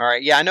streaming. All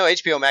right, yeah, I know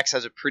HBO Max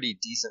has a pretty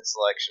decent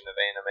selection of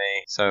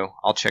anime, so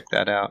I'll check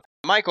that out.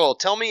 Michael,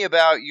 tell me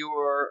about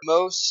your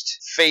most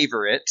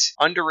favorite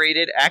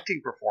underrated acting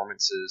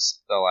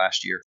performances the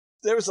last year.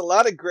 There was a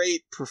lot of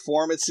great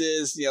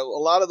performances. A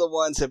lot of the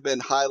ones have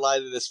been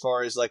highlighted as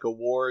far as like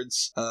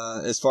awards,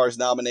 as far as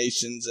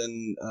nominations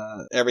and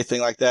everything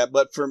like that.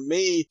 But for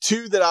me,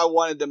 two that I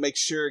wanted to make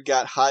sure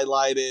got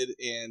highlighted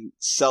and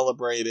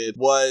celebrated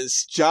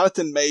was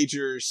Jonathan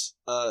Majors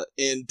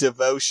in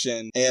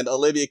Devotion and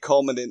Olivia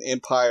Colman in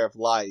Empire of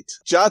Light.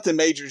 Jonathan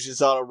Majors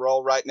is on a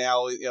roll right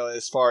now,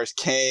 as far as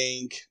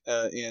Kang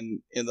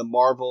in the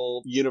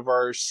Marvel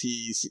universe.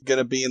 He's going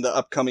to be in the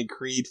upcoming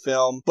Creed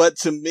film. But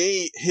to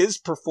me, his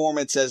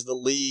performance as the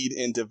lead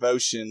in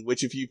Devotion,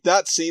 which if you've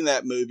not seen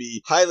that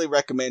movie, highly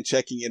recommend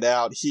checking it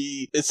out.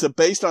 It's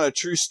based on a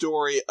true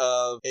story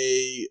of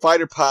a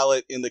fighter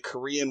pilot in the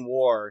Korean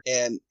War,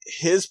 and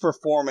his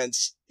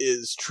performance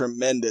is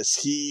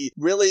tremendous. He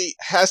really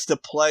has to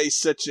play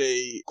such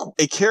a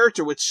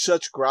character with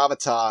such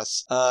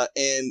gravitas,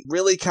 and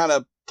really kind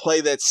of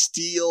play that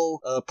steel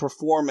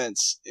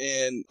performance,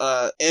 and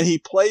he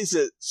plays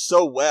it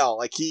so well.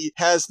 Like, he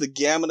has the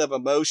gamut of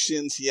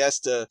emotions. He has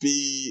to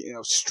be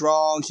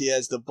strong. He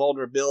has the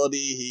vulnerability.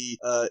 He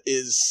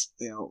is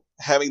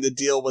having to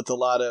deal with a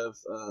lot of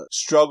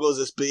struggles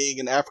as being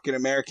an African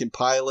American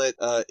pilot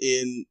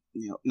in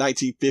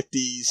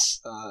 1950s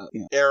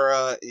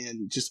era,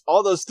 and just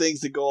all those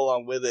things that go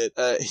along with it.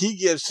 He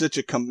gives such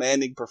a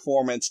commanding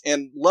performance,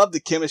 and love the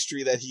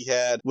chemistry that he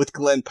had with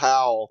Glenn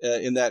Powell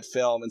in that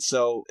film. And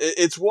so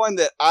it's one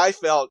that I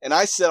felt, and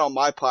I said on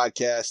my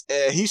podcast,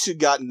 he should have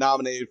gotten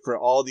nominated for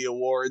all the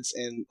awards,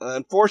 and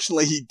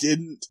unfortunately he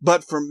didn't.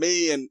 But for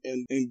me, and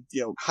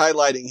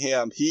highlighting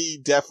him, he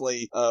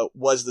definitely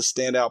was the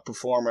standout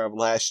performer of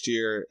last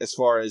year as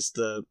far as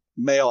the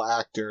male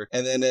actor.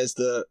 And then as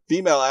the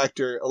female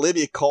actor,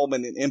 Olivia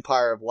Colman in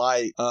Empire of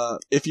Light.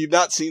 If you've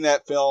not seen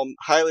that film,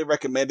 highly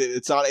recommend it.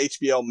 It's on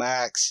HBO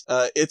Max.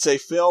 It's a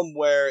film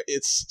where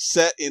it's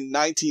set in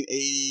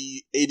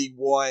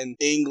 1980-81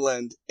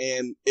 England,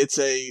 and it's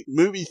a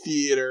movie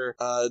theater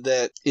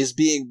that is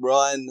being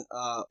run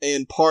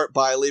in part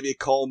by Olivia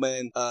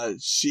Colman.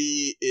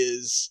 She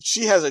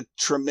has a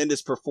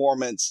tremendous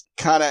performance,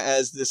 kind of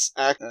as this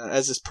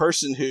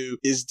person who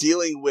is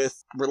dealing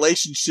with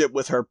relationship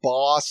with her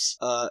boss,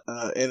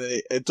 in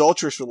an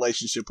adulterous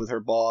relationship with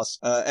her boss,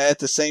 at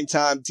the same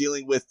time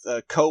dealing with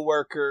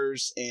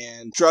co-workers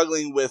and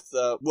struggling with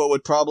what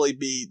would probably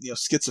be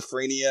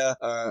schizophrenia,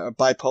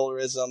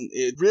 bipolarism.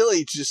 It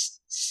really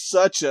just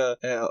such a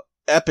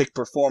epic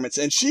performance,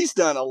 and she's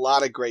done a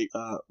lot of great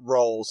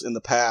roles in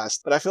the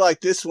past, but I feel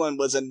like this one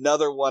was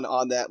another one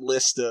on that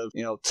list of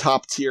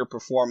top tier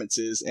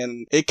performances,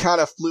 and it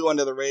kind of flew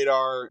under the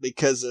radar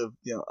because of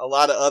a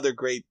lot of other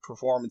great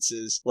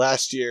performances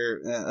last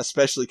year,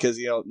 especially because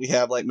we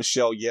have like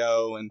Michelle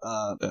Yeoh and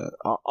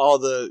all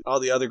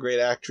the other great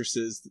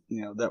actresses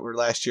that were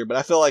last year. But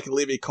I feel like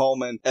Olivia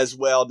Colman as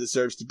well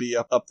deserves to be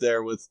up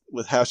there with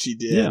how she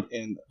did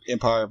in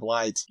Empire of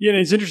Light. Yeah, and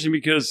it's interesting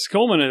because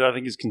Colman, I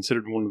think, is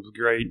considered one of the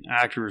great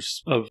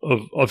actors of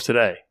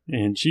today.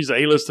 And she's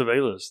A-list of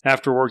A-list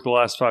after work the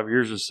last 5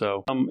 years or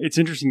so. It's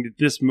interesting that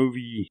this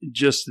movie,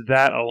 just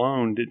that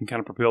alone, didn't kind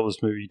of propel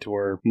this movie to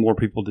where more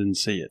people didn't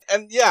see it.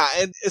 And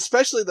and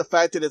especially the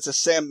fact that it's a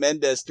Sam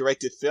Mendes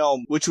directed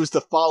film, which was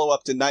the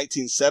follow-up to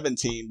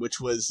 1917,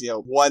 which was,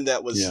 one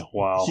that was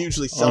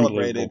hugely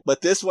celebrated. But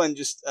this one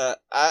just,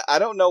 I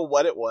don't know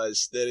what it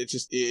was, that it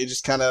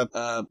just kind of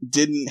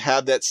didn't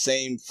have that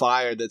same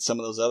fire that some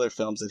of those other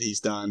films that he's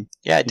done.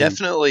 Yeah, it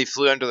definitely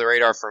flew under the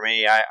radar for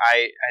me. I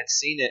had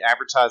seen it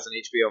advertised on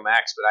HBO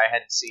Max, but I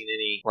hadn't seen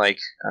any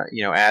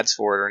ads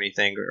for it or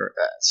anything,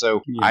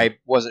 I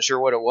wasn't sure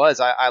what it was.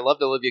 I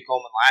loved Olivia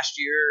Colman last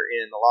year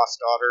in The Lost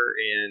Daughter,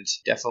 and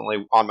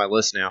definitely on my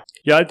list now.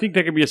 Yeah, I think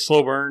that could be a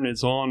slow burn.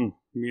 It's on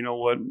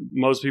what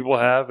most people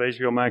have,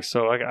 HBO Max,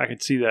 so I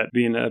could see that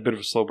being a bit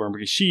of a slow burn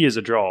because she is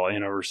a draw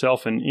in of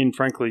herself, and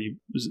frankly,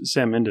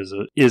 Sam Mendes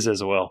is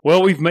as well.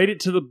 Well, we've made it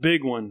to the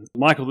big one.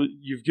 Michael,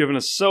 you've given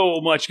us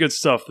so much good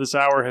stuff. This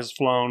hour has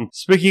flown.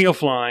 Speaking of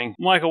flying,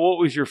 Michael, what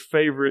was your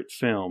favorite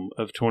film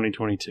of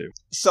 2022?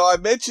 So I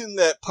mentioned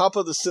that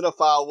Papa the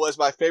Cinephile was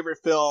my favorite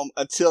film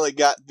until it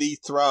got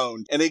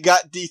dethroned, and it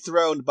got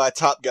dethroned by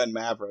Top Gun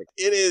Maverick.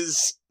 It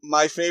is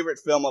my favorite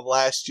film of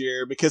last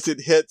year because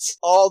it hits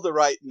all the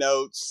right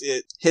notes.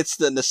 It hits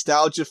the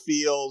nostalgia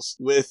feels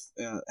with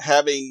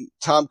having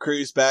Tom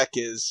Cruise back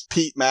as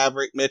Pete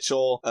Maverick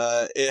Mitchell,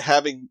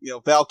 having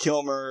Val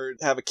Kilmer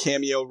have a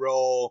cameo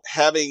role,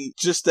 having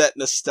just that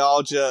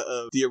nostalgia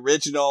of the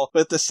original,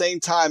 but at the same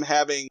time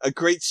having a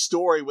great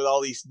story with all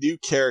these new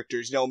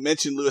characters.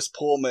 Mention Lewis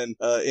Pullman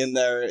in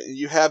there.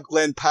 You have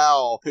Glenn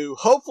Powell, who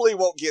hopefully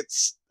won't get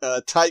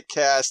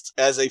typecast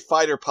as a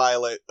fighter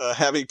pilot,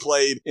 having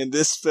played in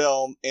this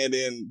film and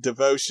in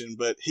Devotion,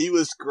 but he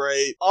was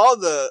great. All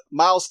the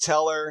Miles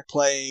Teller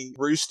playing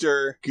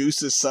Rooster,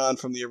 Goose's son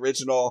from the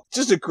original,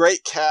 just a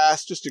great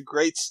cast, just a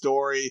great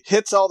story,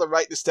 hits all the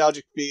right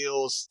nostalgic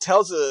feels,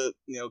 tells a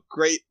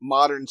great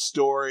modern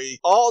story,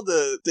 all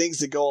the things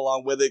that go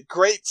along with it,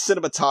 great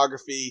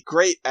cinematography,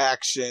 great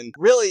action.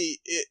 Really,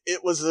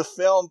 it was a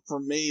film for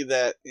me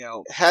that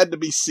had to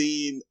be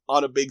seen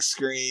on a big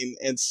screen,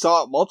 and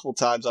saw it multiple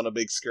times times on a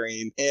big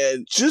screen,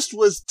 and just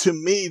was, to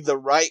me, the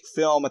right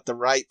film at the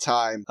right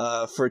time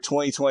for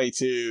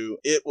 2022.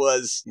 It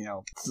was,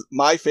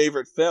 my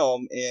favorite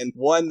film, and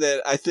one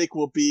that I think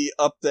will be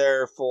up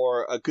there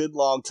for a good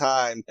long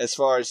time as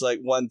far as like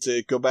one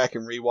to go back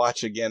and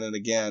rewatch again and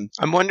again.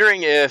 I'm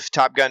wondering if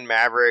Top Gun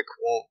Maverick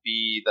won't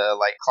be the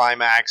like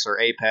climax or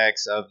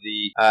apex of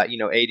the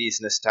 80s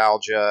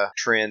nostalgia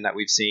trend that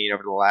we've seen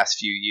over the last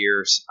few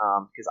years,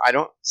 because I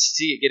don't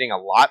see it getting a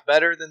lot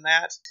better than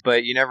that,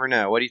 but you never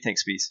know. What do you think,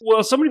 Spees?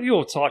 Well, so many people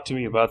have talked to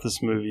me about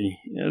this movie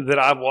that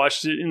I've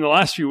watched it in the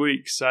last few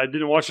weeks. I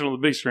didn't watch it on the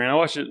big screen. I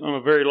watched it on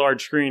a very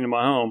large screen in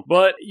my home.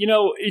 But,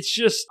 it's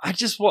just,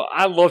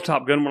 I loved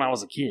Top Gun when I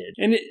was a kid.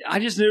 And I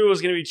just knew it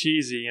was going to be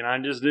cheesy. And I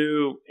just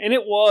knew, and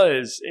it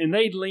was. And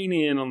they'd lean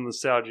in on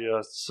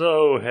nostalgia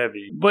so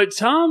heavy. But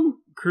Tom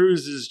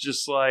Cruise is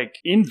just like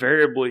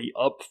invariably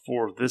up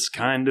for this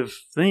kind of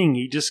thing.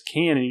 He just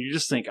can, and you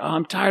just think, oh,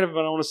 I'm tired of it,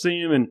 I don't want to see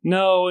him, and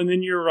no, and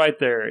then you're right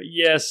there.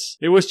 Yes,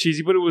 it was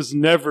cheesy, but it was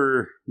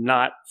never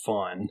not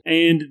fun.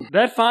 And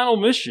that final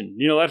mission,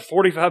 that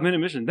 45-minute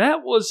mission,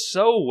 that was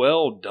so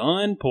well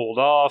done, pulled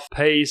off,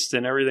 paced,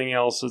 and everything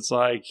else. It's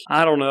like,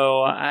 I don't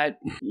know,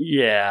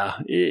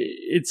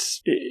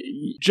 it's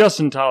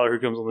Justin Tyler, who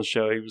comes on the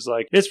show, he was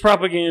like, it's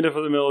propaganda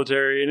for the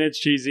military, and it's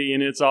cheesy,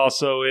 and it's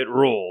also, it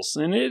rules.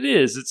 And it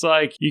is. It's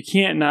like, you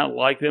can't not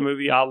like that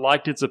movie. I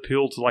liked its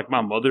appeal to, like,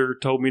 my mother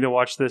told me to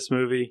watch this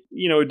movie.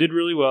 It did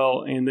really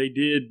well, and they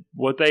did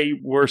what they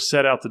were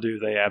set out to do.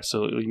 They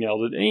absolutely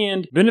nailed it.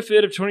 And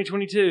benefit of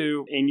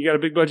 2022, and you got a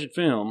big budget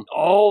film,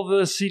 all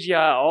the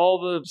CGI, all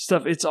the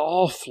stuff, it's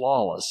all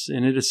flawless,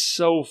 and it is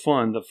so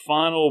fun. The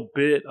final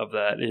bit of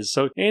that is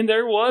so, and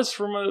there was,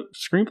 from a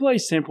screenplay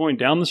standpoint,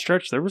 down the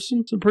stretch, there was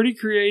some pretty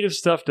creative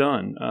stuff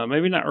done.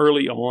 Maybe not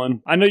early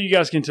on. I know you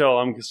guys can tell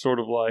I'm sort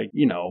of like,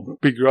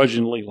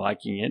 begrudgingly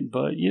liking it,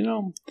 but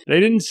they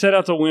didn't set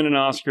out to win an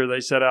Oscar. They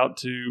set out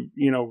to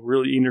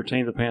really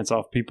entertain the pants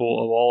off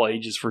people of all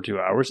ages for 2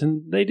 hours,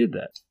 and they did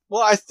that.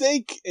 Well, I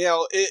think,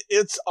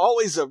 it's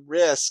always a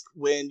risk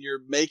when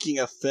you're making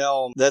a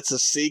film that's a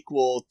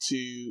sequel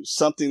to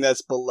something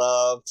that's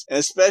beloved, and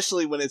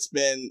especially when it's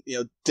been,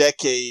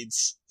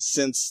 decades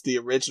since the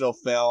original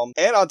film.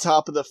 And on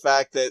top of the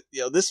fact that,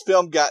 this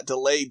film got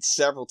delayed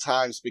several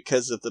times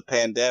because of the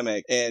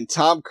pandemic, and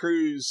Tom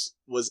Cruise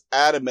was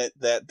adamant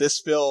that this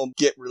film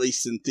get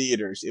released in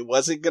theaters. It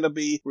wasn't going to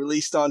be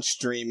released on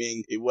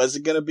streaming. It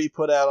wasn't going to be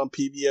put out on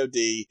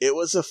PVOD. It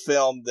was a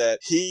film that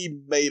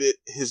he made it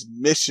his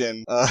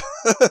mission,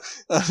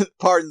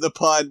 pardon the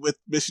pun with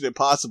Mission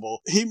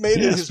Impossible. He made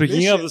it his speaking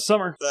mission of the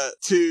summer,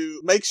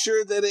 to make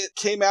sure that it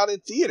came out in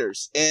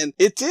theaters. And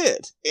it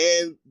did.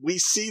 And we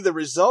see the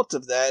result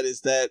of that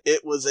is that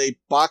it was a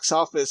box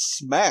office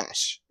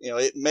smash.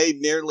 It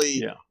made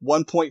nearly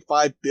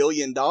 $1.5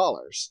 billion.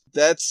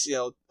 That's,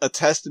 a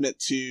testament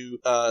to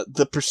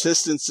the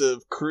persistence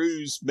of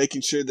Cruise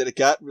making sure that it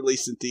got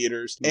released in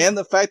theaters, and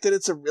the fact that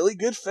it's a really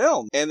good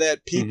film and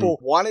that people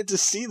wanted to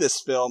see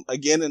this film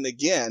again and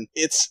again.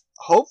 It's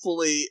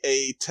hopefully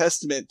a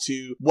testament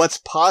to what's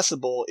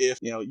possible if,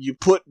 you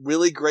put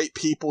really great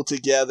people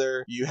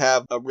together, you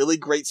have a really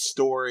great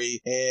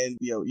story, and,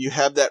 you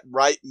have that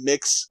right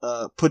mix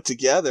put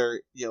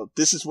together,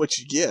 this is what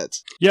you get.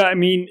 Yeah, I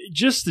mean,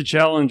 just the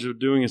challenge of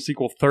doing a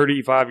sequel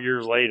 35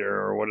 years later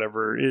or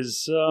whatever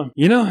is,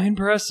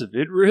 impressive.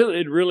 It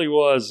really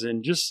was.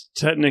 And just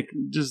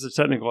the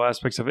technical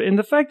aspects of it. And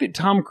the fact that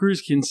Tom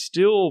Cruise can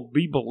still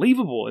be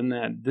believable in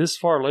that this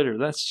far later,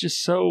 that's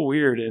just so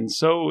weird and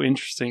so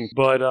interesting.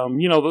 But,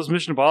 those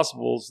Mission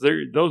Impossibles,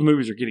 those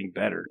movies are getting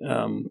better.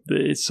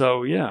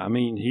 So, yeah, I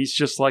mean, he's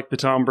just like the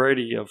Tom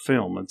Brady of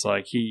film. It's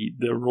like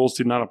the rules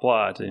do not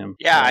apply to him.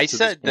 Yeah, I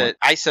said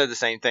the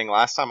same thing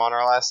last time on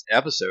our last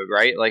episode,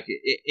 right? Like,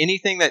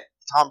 anything that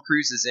Tom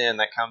Cruise is in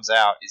that comes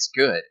out is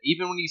good.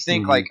 Even when you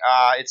think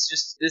it's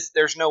just this,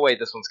 there's no way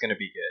this one's going to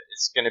be good.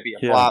 It's going to be a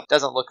flop.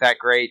 Doesn't look that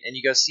great. And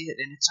you go see it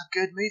and it's a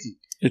good movie.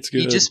 It's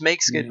good. He just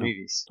makes good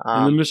movies.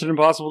 And the Mission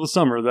Impossible this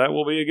summer, that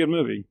will be a good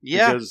movie.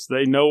 Yeah. Because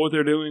they know what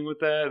they're doing with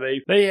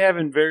that. They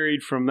haven't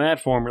varied from that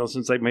formula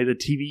since they made the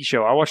TV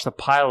show. I watched the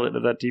pilot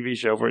of that TV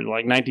show for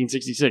like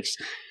 1966.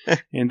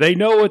 And they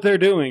know what they're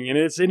doing. And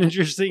it's an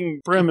interesting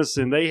premise.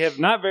 And they have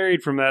not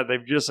varied from that.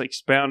 They've just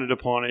expounded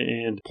upon it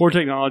and poured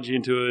technology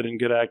into it and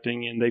good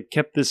acting. And they've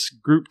kept this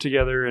group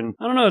together. And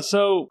I don't know.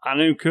 So,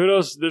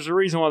 kudos. There's a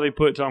reason why they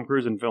put Tom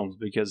Cruise in films,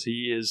 because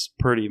he is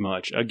pretty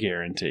much a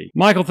guarantee.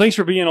 Michael, thanks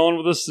for being on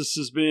with us. This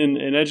has been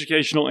an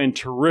educational and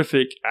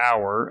terrific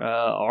hour.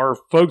 Our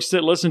folks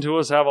that listen to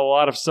us have a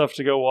lot of stuff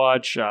to go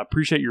watch. I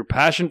appreciate your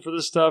passion for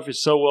this stuff.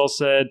 It's so well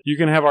said. You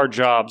can have our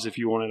jobs if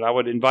you wanted. I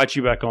would invite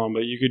you back on,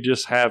 but you could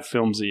just have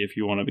Filmsy if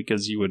you wanted,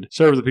 because you would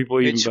serve the people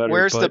even better.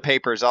 Where's the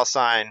papers? I'll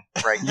sign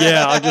right now.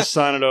 Yeah, I'll just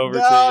sign it over to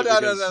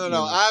you.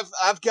 No.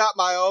 I've got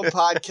my own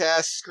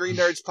podcast, Screen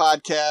Nerds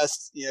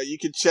Podcast. You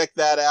can check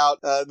that out.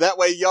 That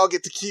way y'all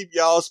get to keep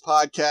y'all's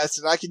podcast,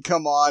 and I can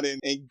come on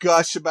and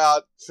gush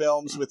about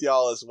films with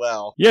y'all as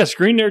well. Yeah,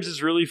 Screen Nerds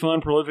is really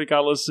fun, prolific. I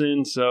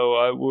listen, so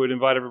I would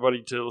invite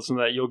everybody to listen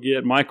to that. You'll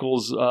get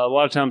Michael's a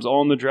lot of times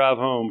on the drive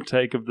home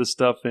take of this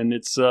stuff, and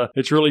it's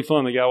really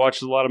fun. The guy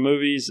watches a lot of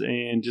movies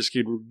and just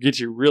gets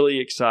you really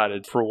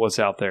excited for what's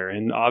out there,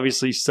 and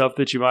obviously stuff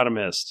that you might have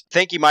missed.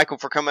 Thank you, Michael,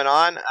 for coming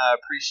on. I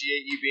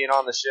appreciate you being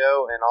on the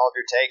show and all of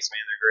your takes, man.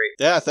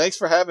 They're great. Yeah, thanks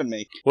for having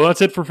me. Well,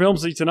 that's it for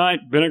Filmsy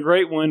tonight. Been a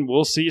great one.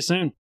 We'll see you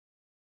soon.